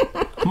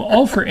 I'm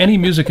all for any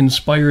music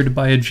inspired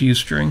by a G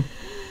string.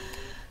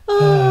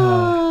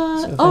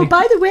 Oh,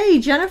 by the way,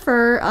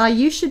 Jennifer,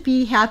 you should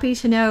be happy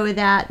to know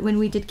that when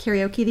we did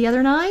karaoke the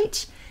other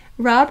night,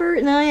 Robert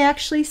and I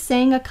actually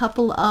sang a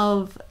couple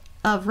of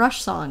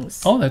Rush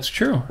songs. Oh, that's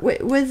true.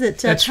 Was it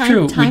That's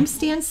true. Time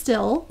Stand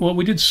Still? Well,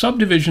 we did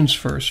Subdivisions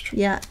first.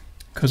 Yeah.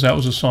 Because that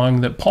was a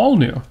song that Paul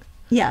knew.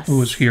 Yes. Who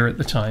was here at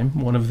the time,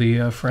 one of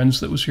the friends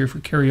that was here for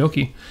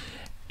karaoke.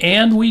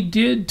 And we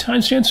did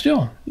Time Stand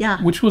Still.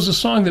 Yeah. Which was a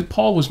song that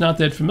Paul was not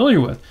that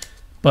familiar with.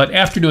 But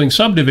after doing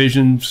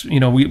Subdivisions,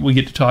 we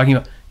get to talking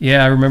about,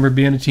 I remember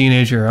being a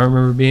teenager. I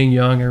remember being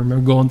young. I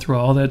remember going through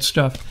all that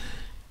stuff.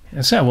 And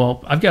I said,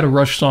 well, I've got a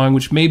Rush song,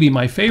 which may be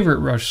my favorite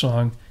Rush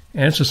song,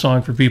 and it's a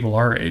song for people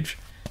our age.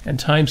 And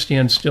Time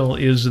Stand Still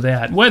is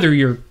that. Whether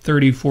you're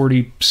 30,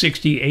 40,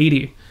 60,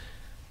 80,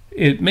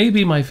 it may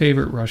be my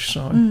favorite Rush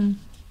song.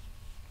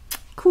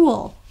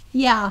 Cool.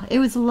 Yeah, it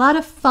was a lot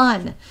of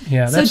fun.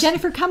 Yeah. So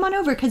Jennifer, come on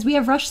over because we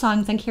have Rush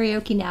songs on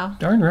karaoke now.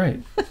 Darn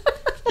right.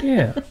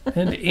 Yeah,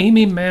 and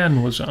Amy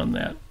Mann was on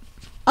that.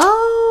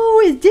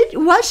 Oh,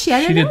 was she?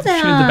 I didn't know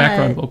that. She did the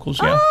background vocals,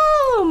 yeah.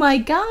 Oh, my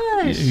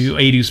gosh. You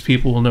 80s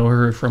people will know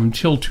her from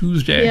Till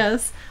Tuesday.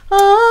 Yes.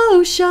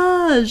 Oh,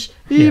 shush,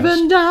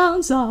 even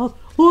down south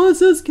was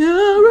so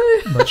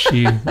scary. But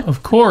she,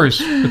 of course,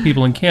 the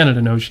people in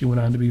Canada know she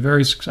went on to be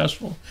very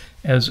successful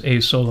as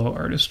a solo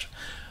artist.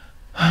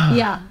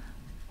 Yeah.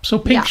 So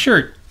pink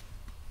shirt.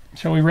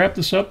 Shall we wrap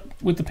this up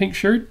with the pink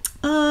shirt?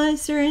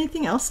 Is there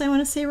anything else I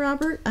want to say,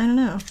 Robert? I don't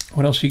know.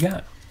 What else you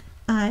got?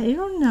 I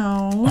don't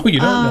know. Oh,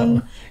 you don't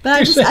know.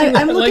 But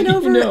I'm looking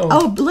over.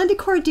 Oh, Linda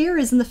Cordair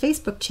is in the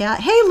Facebook chat.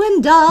 Hey,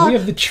 Linda. We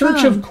have the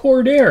Church of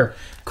Cordair.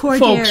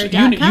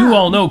 Cordair.com. Folks, you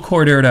all know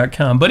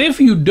Cordair.com. But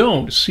if you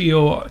don't,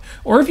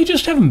 or if you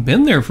just haven't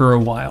been there for a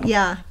while,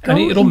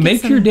 it'll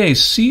make your day.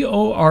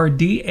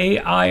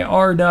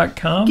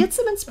 Cordair.com. Get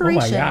some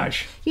inspiration. Oh, my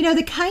gosh.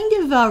 The kind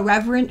of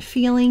reverent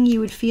feeling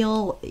you would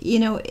feel,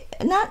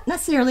 not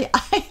necessarily,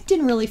 I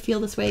didn't really feel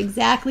this way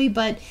exactly,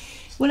 but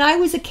when I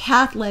was a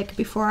Catholic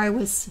before I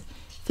was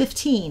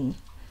 15,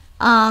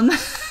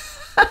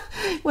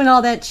 when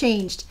all that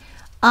changed,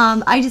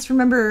 I just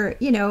remember,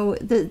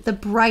 the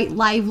bright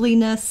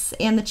liveliness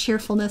and the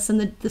cheerfulness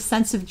and the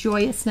sense of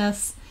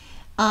joyousness.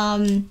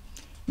 You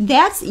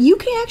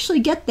can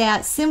actually get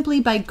that simply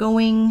by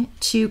going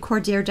to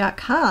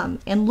Cordair.com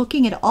and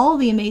looking at all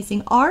the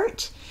amazing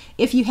art.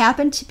 If you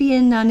happen to be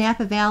in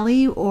Napa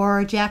Valley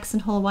or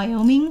Jackson Hole,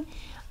 Wyoming,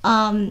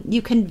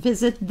 you can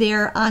visit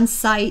their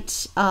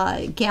on-site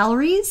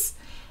galleries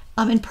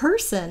in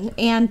person,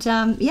 and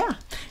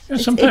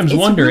sometimes it's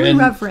wonder, really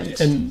reverent.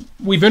 And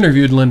we've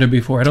interviewed Linda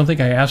before. I don't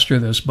think I asked her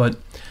this, but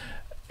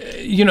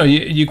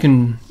you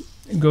can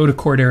go to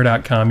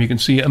Cordair.com. You can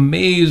see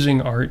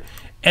amazing art,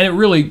 and it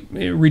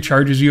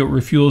recharges you, it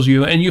refuels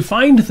you, and you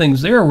find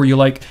things there where you're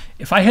like,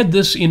 if I had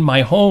this in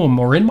my home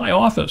or in my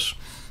office,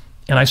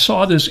 and I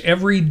saw this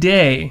every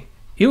day,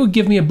 it would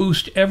give me a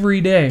boost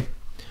every day.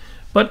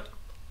 But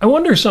I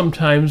wonder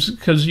sometimes,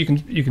 because you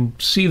can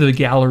see the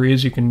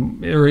galleries,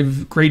 there are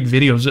great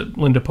videos that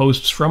Linda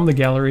posts from the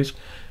galleries.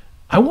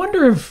 I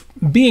wonder if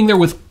being there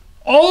with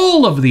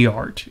all of the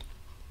art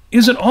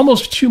isn't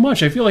almost too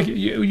much. I feel like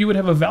you would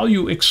have a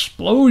value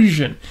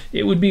explosion.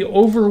 It would be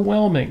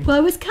overwhelming. Well,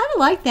 it was kind of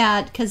like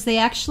that because they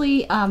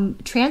actually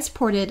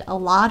transported a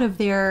lot of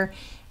their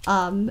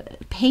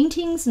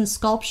paintings and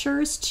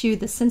sculptures to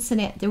the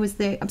Cincinnati. It was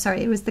the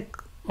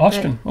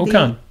Austin,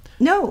 Ocon.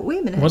 No,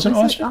 wait a minute. Was it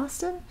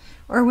Austin?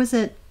 Or was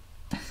it?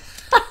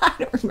 I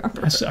don't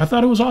remember. I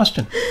thought it was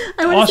Austin.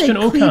 I want to say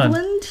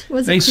Cleveland.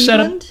 Was it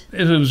Cleveland?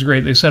 It was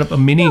great. They set up a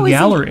mini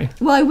gallery.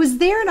 I was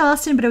there in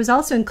Austin, but it was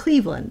also in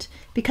Cleveland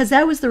because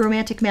that was the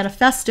Romantic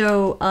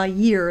Manifesto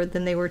year.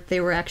 Then they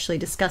were actually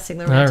discussing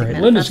the Romantic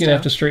Manifesto. Linda's going to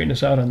have to straighten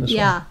us out on this one.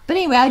 Yeah, but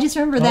anyway, I just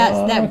remember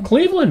that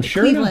Cleveland.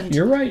 Sure enough,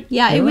 you're right.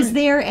 Yeah, it was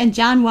there, and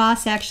John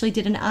Wass actually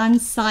did an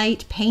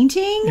on-site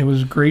painting. It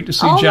was great to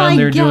see John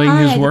there doing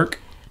his work.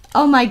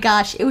 Oh my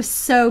gosh, it was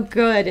so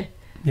good.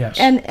 Yes.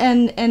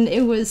 And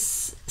it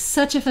was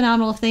such a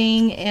phenomenal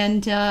thing,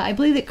 and I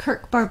believe that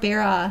Kirk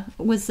Barbera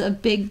was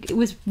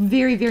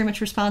very, very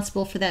much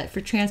responsible for that,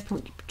 for transporting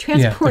a lot of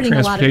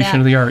that. Transportation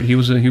of the art. He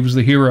was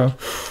the hero.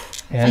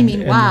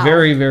 And, wow. And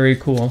very, very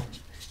cool.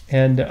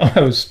 And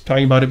I was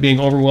talking about it being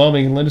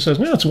overwhelming, and Linda says,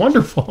 "No, it's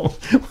wonderful."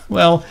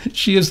 Well,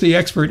 she is the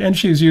expert, and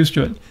she's used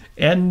to it.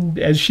 And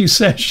as she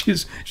said,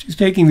 she's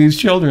taking these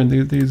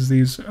children,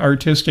 these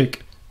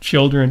artistic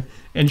children,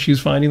 and she's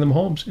finding them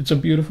homes. It's a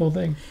beautiful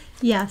thing.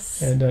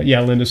 Yes. And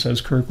Linda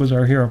says Kirk was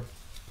our hero.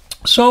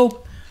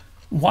 So,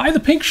 why the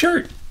pink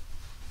shirt?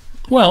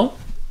 Well,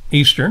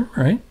 Easter,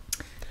 right?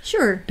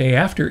 Sure. Day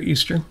after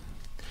Easter.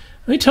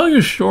 Let me tell you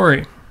a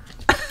story.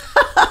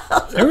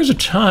 There was a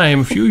time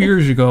a few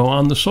years ago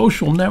on the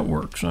social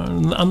networks,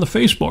 on the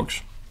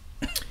Facebooks,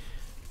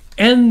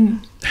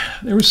 and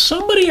there was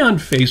somebody on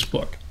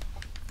Facebook.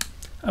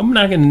 I'm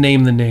not going to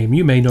name the name.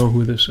 You may know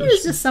who this is. It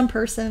was just some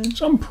person.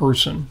 Some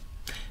person.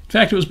 In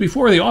fact, it was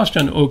before the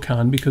Austin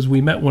Ocon because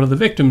we met one of the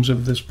victims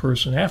of this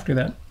person after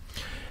that.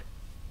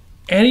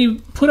 And he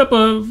put up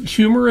a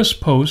humorous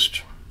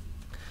post,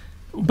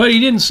 but he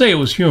didn't say it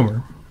was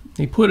humor.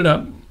 He put it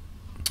up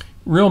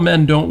real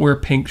men don't wear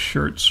pink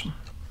shirts.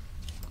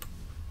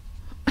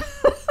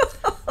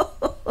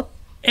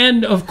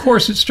 And, of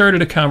course, it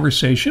started a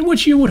conversation,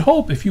 which you would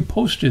hope if you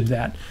posted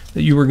that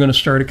you were going to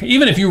start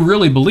even if you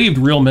really believed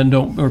real men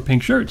don't wear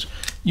pink shirts,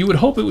 you would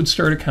hope it would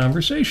start a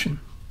conversation.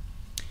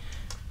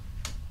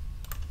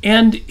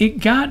 And it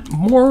got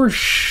more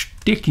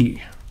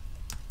shticky,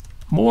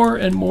 more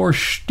and more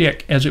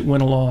shtick as it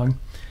went along.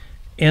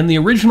 And the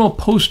original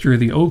poster,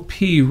 the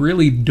OP,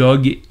 really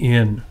dug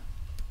in.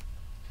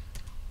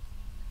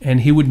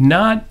 And he would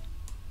not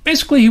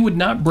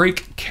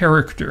break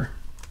character.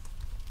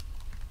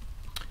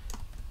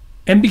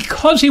 And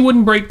because he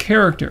wouldn't break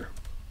character,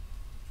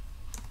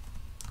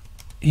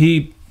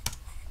 he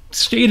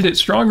stated it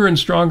stronger and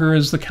stronger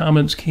as the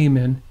comments came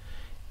in.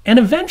 And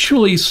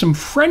eventually some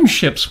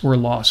friendships were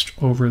lost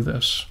over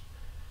this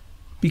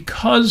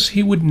because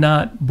he would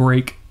not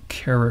break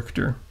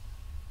character.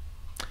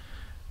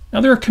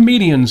 Now, there are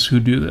comedians who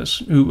do this,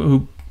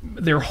 who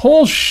their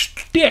whole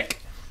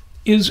shtick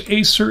is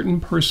a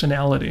certain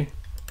personality.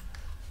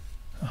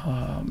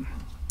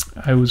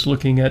 I was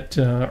looking at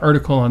an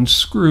article on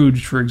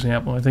Scrooge, for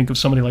example. I think of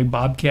somebody like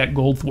Bobcat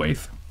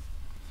Goldthwait,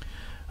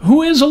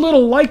 who is a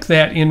little like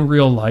that in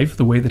real life,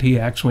 the way that he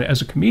acts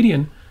as a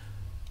comedian,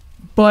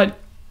 but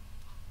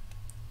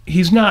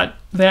he's not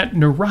that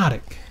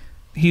neurotic.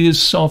 He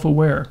is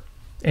self-aware,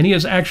 and he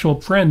has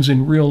actual friends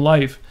in real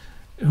life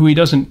who he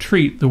doesn't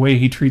treat the way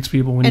he treats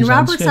people when he's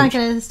on stage. And Robert's not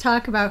going to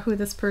talk about who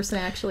this person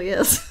actually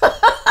is.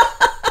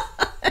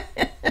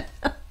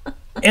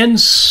 And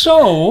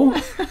so,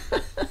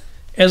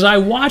 as I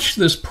watched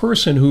this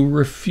person who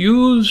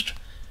refused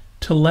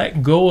to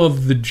let go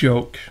of the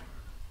joke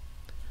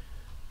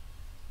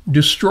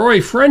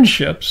destroy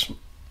friendships,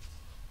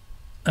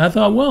 I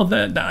thought, well,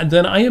 then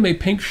I am a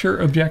pink shirt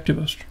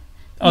objectivist.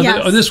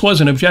 Yes. This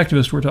was an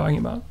objectivist we're talking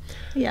about.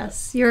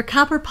 Yes, you're a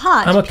copper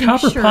pot. I'm a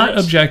copper pot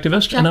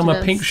objectivist, and I'm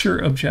a pink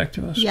shirt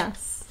objectivist.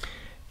 Yes.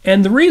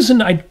 And the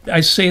reason I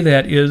say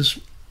that is,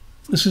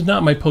 this is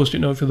not my Post-it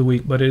note for the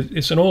week, but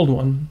it's an old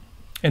one.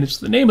 And it's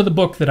the name of the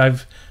book that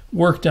I've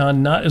worked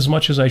on, not as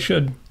much as I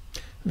should.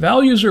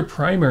 Values are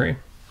primary.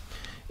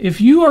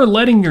 If you are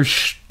letting your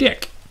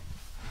shtick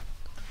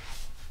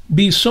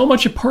be so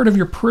much a part of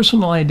your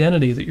personal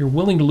identity that you're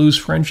willing to lose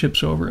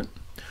friendships over it,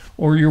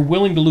 or you're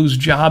willing to lose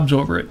jobs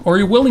over it, or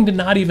you're willing to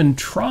not even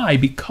try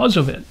because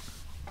of it,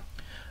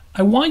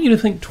 I want you to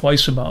think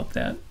twice about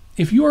that.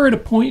 If you are at a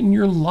point in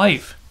your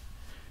life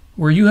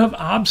where you have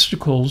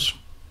obstacles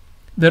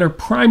that are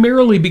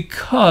primarily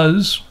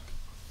because,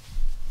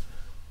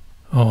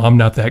 I'm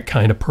not that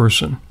kind of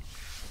person.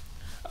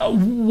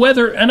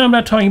 And I'm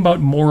not talking about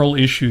moral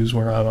issues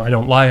where I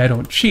don't lie, I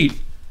don't cheat.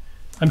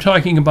 I'm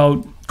talking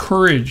about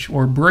courage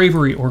or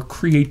bravery or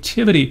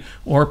creativity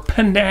or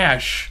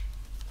panache.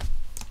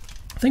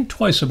 Think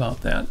twice about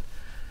that.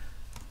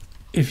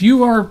 If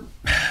you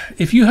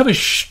have a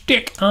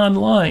shtick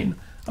online,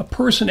 a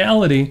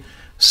personality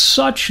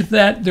such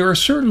that there are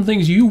certain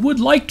things you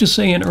would like to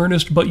say in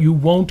earnest, but you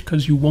won't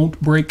because you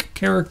won't break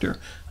character,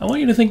 I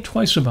want you to think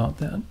twice about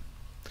that.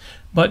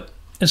 But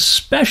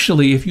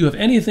especially if you have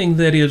anything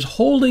that is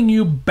holding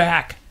you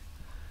back,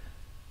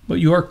 but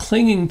you are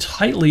clinging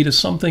tightly to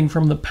something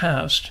from the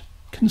past,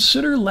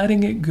 consider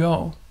letting it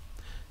go.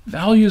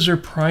 Values are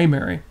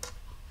primary.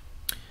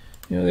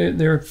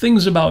 There are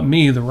things about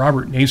me, the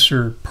Robert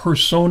Nasir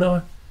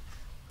persona.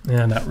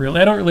 Not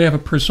really. I don't really have a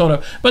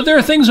persona. But there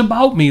are things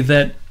about me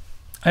that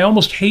I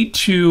almost hate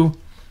to...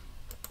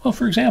 Well,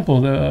 for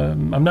example,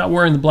 I'm not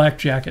wearing the black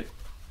jacket,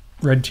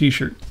 red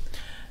T-shirt.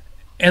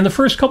 And the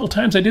first couple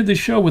times I did this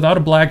show without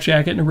a black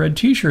jacket and a red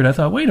T-shirt, I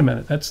thought, wait a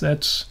minute,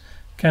 that's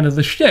kind of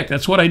the shtick.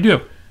 That's what I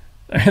do.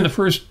 And the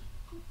first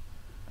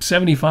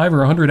 75 or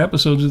 100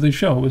 episodes of this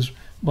show was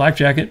black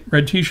jacket,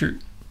 red T-shirt.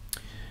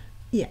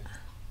 Yeah.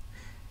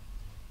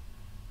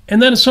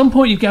 And then at some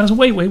point you've got to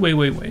say,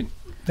 wait.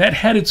 That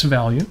had its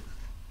value.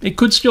 It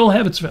could still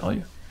have its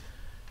value.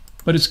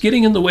 But it's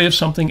getting in the way of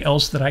something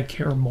else that I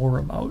care more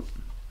about.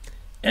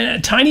 And a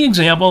tiny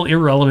example,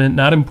 irrelevant,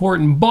 not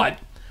important, but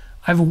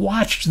I've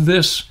watched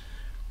this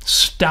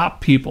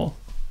stop people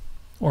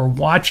or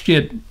watched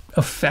it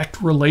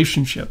affect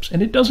relationships,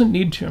 and it doesn't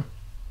need to.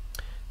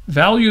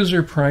 Values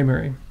are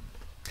primary.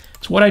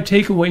 It's what I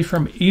take away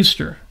from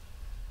Easter,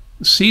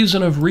 the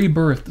season of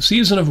rebirth, the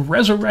season of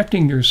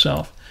resurrecting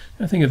yourself.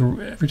 I think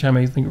every time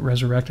I think of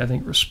resurrect, I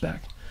think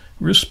respect.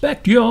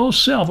 Respect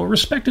yourself. Well,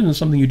 respect isn't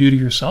something you do to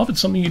yourself. It's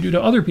something you do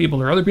to other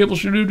people, or other people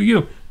should do to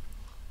you.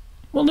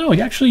 Well, no,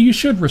 actually, you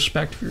should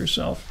respect for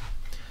yourself.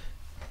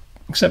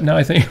 Except now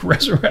I think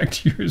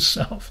resurrect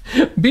yourself.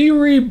 Be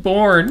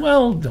reborn.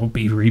 Well, don't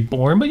be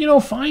reborn, but,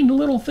 find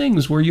little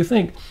things where you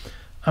think,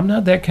 I'm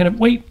not that kind of...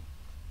 Wait,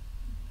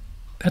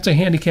 that's a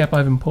handicap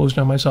I've imposed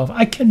on myself.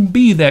 I can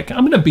be that...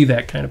 I'm going to be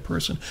that kind of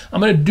person.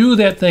 I'm going to do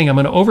that thing. I'm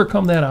going to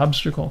overcome that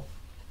obstacle.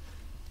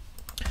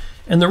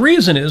 And the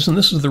reason is, and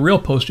this is the real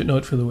Post-it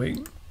note for the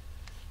week,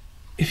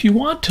 if you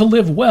want to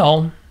live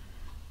well,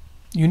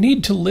 you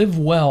need to live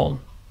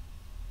well.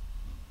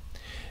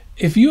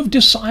 If you've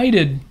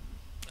decided...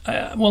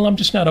 I'm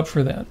just not up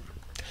for that.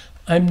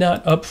 I'm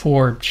not up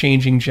for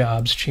changing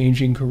jobs,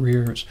 changing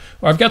careers.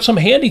 Or I've got some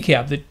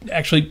handicap that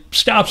actually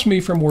stops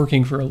me from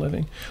working for a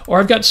living. Or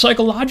I've got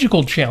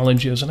psychological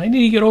challenges, and I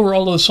need to get over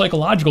all those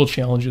psychological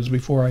challenges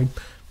before I,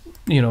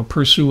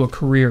 pursue a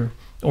career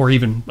or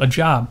even a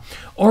job.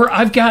 Or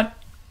I've got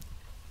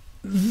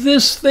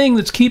this thing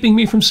that's keeping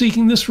me from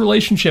seeking this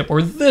relationship,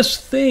 or this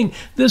thing,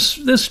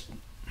 this.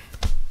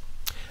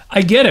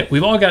 I get it.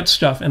 We've all got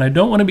stuff, and I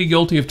don't want to be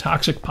guilty of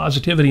toxic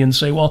positivity and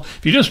say, well,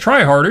 if you just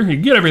try harder, you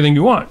get everything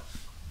you want.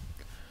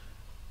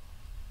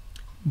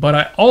 But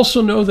I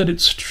also know that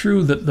it's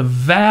true that the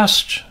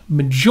vast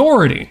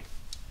majority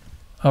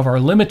of our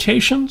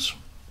limitations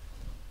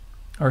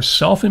are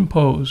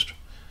self-imposed.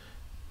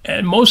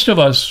 And most of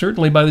us,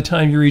 certainly by the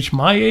time you reach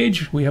my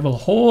age, we have a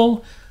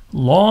whole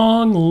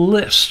long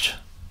list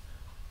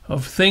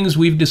of things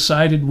we've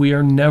decided we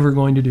are never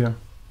going to do.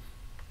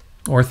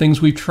 Or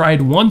things we've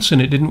tried once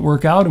and it didn't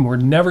work out and we're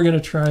never going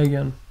to try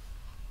again.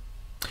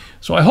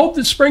 So I hope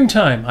that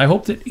springtime, I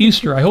hope that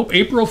Easter, I hope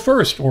April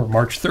 1st or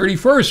March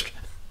 31st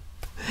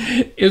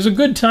is a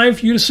good time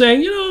for you to say,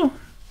 let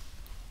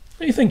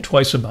me think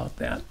twice about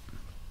that.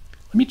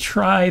 Let me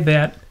try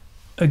that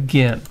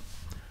again.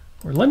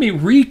 Or let me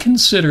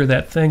reconsider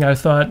that thing I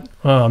thought,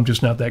 I'm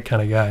just not that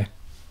kind of guy.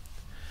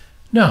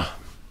 No,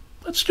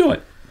 let's do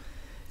it.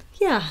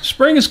 Yeah.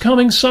 Spring is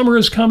coming, summer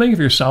is coming. If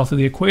you're south of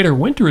the equator,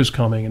 winter is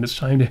coming, and it's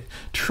time to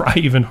try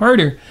even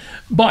harder.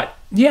 But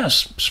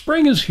yes,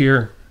 spring is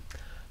here.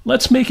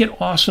 Let's make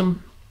it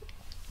awesome.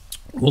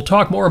 We'll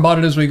talk more about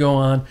it as we go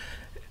on.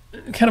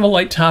 Kind of a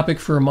light topic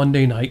for a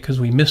Monday night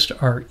because we missed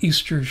our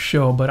Easter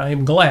show, but I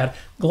am glad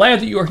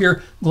that you're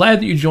here,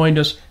 glad that you joined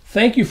us.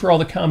 Thank you for all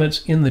the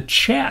comments in the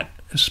chat,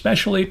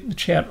 especially the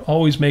chat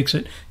always makes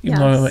it, even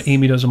though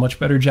Amy does a much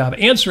better job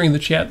answering the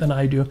chat than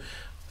I do.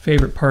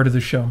 Favorite part of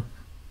the show.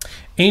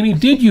 Amy,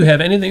 did you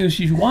have anything else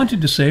you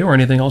wanted to say or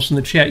anything else in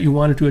the chat you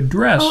wanted to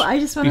address? Oh, I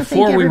just want to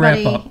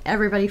thank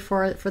everybody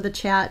for the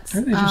chats.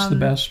 Aren't they just the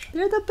best?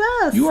 They're the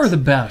best. You are the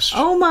best.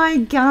 Oh my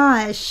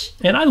gosh.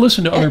 And I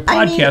listen to other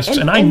podcasts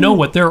and I know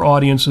what their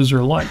audiences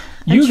are like.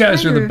 You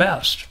guys are the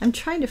best. I'm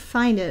trying to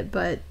find it,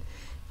 but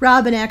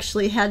Robin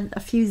actually had a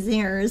few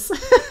zingers.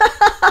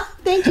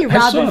 Thank you,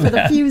 Robin, for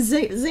the few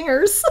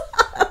zingers.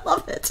 I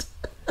love it.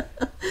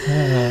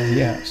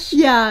 Yes.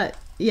 Yeah.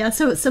 Yeah,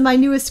 so my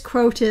newest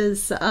quote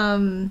is,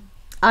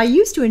 I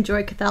used to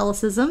enjoy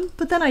Catholicism,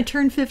 but then I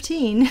turned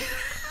 15.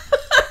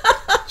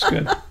 That's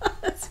good.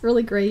 That's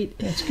really great.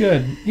 That's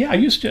good. Yeah, I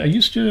used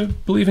to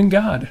believe in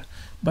God,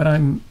 but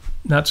I'm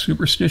not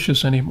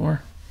superstitious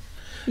anymore.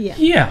 Yeah.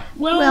 Yeah.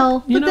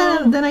 Well,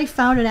 then I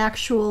found an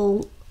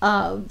actual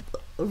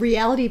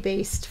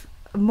reality-based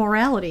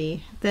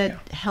morality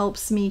that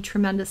helps me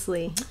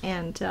tremendously.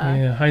 And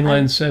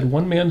Heinlein said,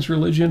 "One man's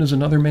religion is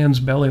another man's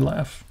belly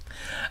laugh."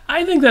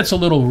 I think that's a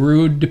little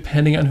rude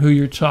depending on who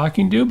you're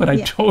talking to, but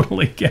I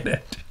totally get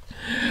it.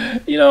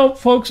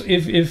 Folks,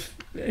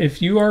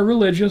 if you are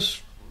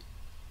religious,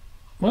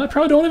 well, I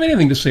probably don't have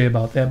anything to say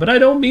about that, but I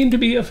don't mean to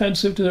be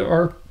offensive to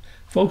our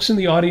folks in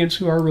the audience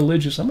who are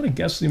religious. I'm going to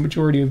guess the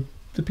majority of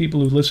the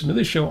people who listen to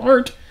this show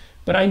aren't,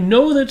 but I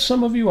know that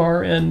some of you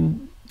are,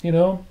 and,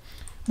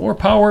 more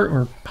power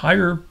or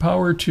higher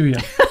power to you.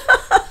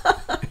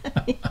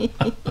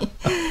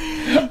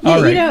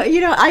 All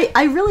right.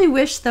 I really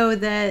wish, though,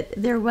 that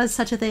there was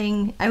such a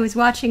thing. I was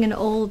watching an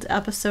old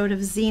episode of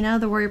Xena,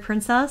 the Warrior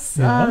Princess,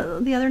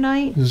 the other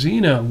night.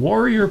 Xena,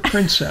 Warrior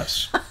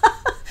Princess.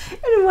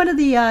 And one of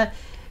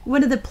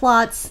the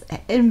plots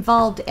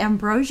involved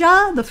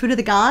ambrosia, the food of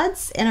the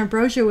gods, and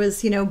ambrosia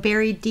was,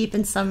 buried deep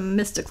in some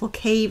mystical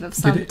cave of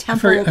some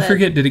temple. I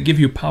forget, did it give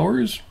you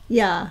powers?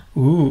 Yeah.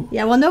 Ooh.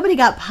 Yeah, well, nobody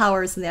got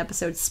powers in the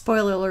episode,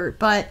 spoiler alert,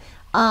 but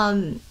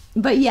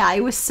yeah,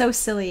 it was so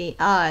silly.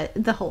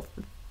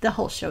 The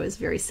whole show is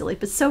very silly,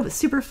 but so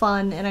super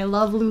fun, and I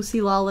love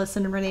Lucy Lawless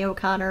and Renee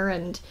O'Connor,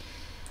 and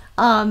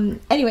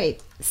anyway,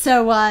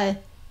 so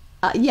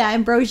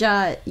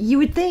ambrosia. You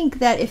would think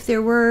that if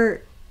there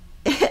were,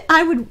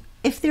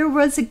 if there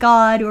was a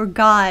god or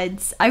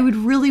gods, I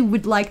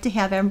would like to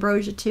have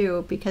ambrosia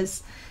too,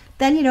 because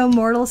then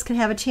mortals could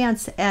have a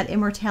chance at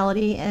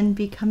immortality and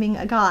becoming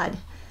a god.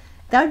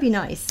 That would be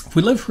nice. If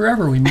we live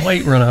forever, we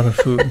might run out of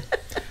food.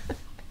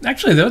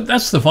 Actually,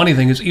 that's the funny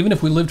thing is even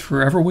if we lived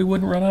forever, we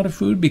wouldn't run out of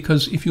food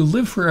because if you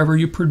live forever,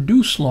 you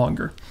produce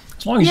longer.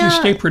 As long as you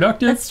stay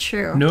productive, that's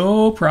true.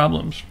 No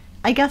problems.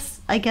 I guess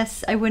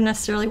I wouldn't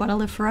necessarily want to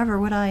live forever,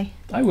 would I?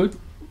 I would.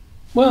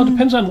 Well, it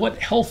depends on what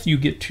health you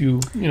get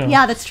to,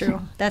 Yeah, that's true.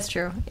 That's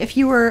true. If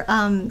you were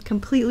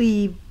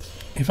completely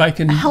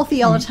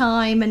healthy all the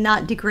time and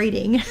not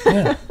degrading.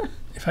 Yeah.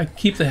 If I can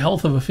keep the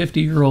health of a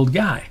 50-year-old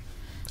guy.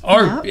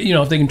 Or,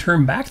 if they can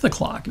turn back the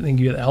clock, they can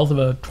get the health of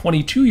a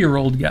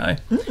 22-year-old guy,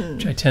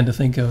 which I tend to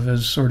think of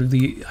as sort of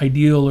the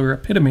ideal or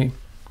epitome.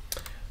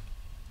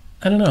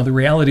 I don't know. The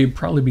reality would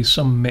probably be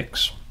some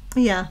mix.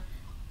 Yeah.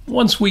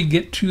 Once we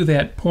get to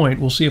that point,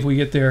 we'll see if we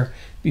get there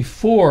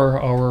before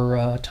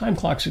our time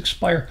clocks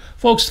expire.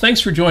 Folks,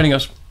 thanks for joining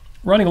us.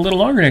 running a little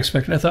longer than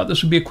expected. I thought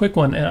this would be a quick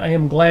one, and I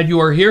am glad you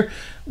are here.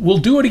 We'll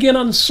do it again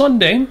on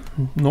Sunday,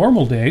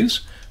 normal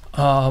days.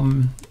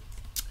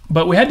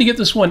 But we had to get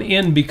this one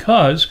in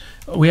because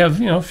we have,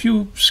 a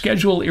few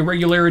schedule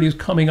irregularities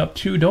coming up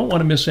too. Don't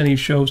want to miss any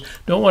shows.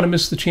 Don't want to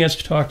miss the chance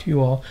to talk to you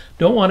all.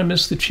 Don't want to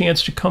miss the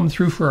chance to come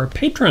through for our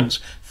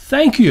patrons.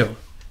 Thank you.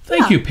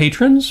 Thank you,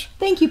 patrons.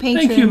 Thank you,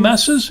 patrons. Thank you,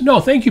 messes.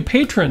 No, thank you,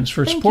 patrons,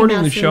 for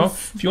supporting the show.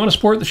 If you want to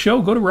support the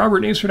show, go to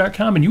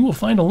robertnasir.com and you will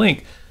find a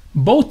link.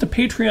 Both to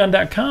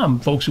patreon.com,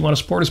 folks who want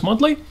to support us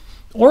monthly,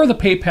 or the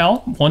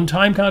PayPal,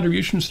 one-time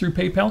contributions through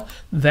PayPal.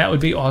 That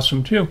would be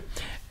awesome, too.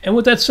 And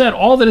with that said,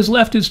 all that is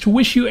left is to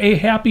wish you a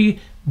happy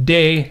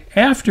day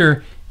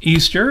after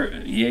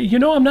Easter. You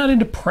know I'm not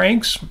into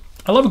pranks.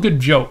 I love a good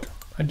joke.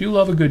 I do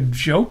love a good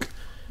joke.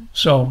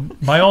 So,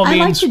 by all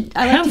means,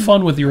 have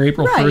fun with your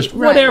April 1st.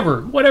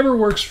 Whatever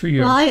works for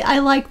you. Well, I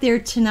like there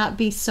to not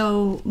be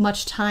so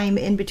much time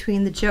in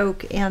between the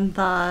joke and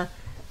the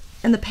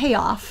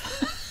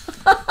payoff.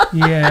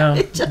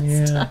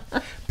 Yeah.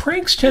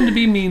 Pranks tend to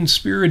be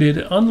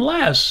mean-spirited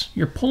unless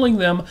you're pulling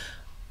them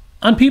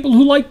on people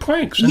who like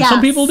pranks. And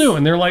some people do.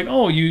 And they're like,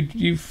 oh,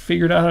 you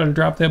figured out how to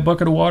drop that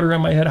bucket of water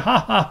on my head. Ha,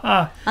 ha,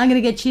 ha. I'm going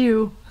to get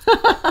you.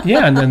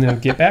 Yeah, and then they'll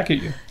get back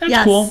at you.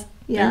 That's cool.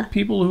 Yeah.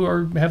 People who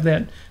have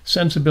that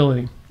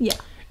sensibility. Yeah.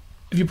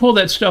 If you pull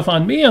that stuff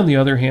on me, on the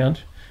other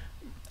hand,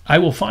 I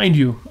will find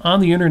you on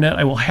the internet.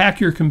 I will hack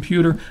your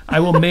computer. I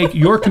will make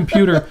your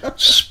computer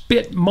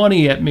spit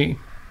money at me.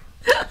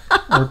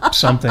 Or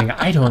something.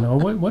 I don't know.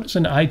 What does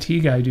an IT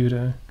guy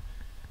do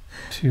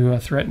to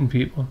threaten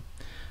people?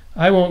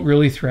 I won't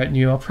really threaten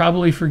you. I'll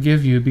probably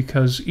forgive you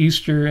because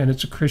Easter and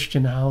it's a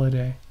Christian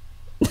holiday.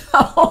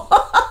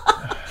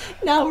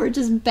 Now we're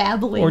just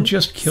babbling. Or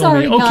just kill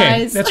me. Okay,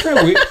 guys. That's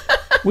right.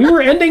 We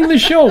were ending the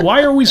show.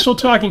 Why are we still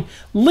talking?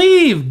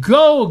 Leave.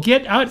 Go.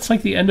 Get out. It's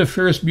like the end of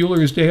Ferris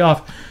Bueller's Day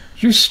Off.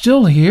 You're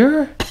still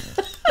here?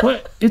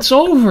 What? It's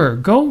over.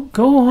 Go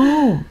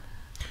home.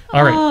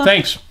 All right.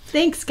 Thanks.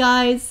 Thanks,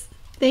 guys.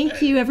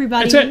 Thank you,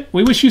 everybody. That's it.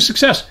 We wish you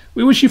success.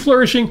 We wish you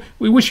flourishing.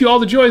 We wish you all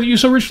the joy that you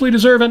so richly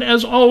deserve. And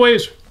as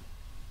always,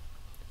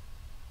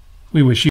 we wish you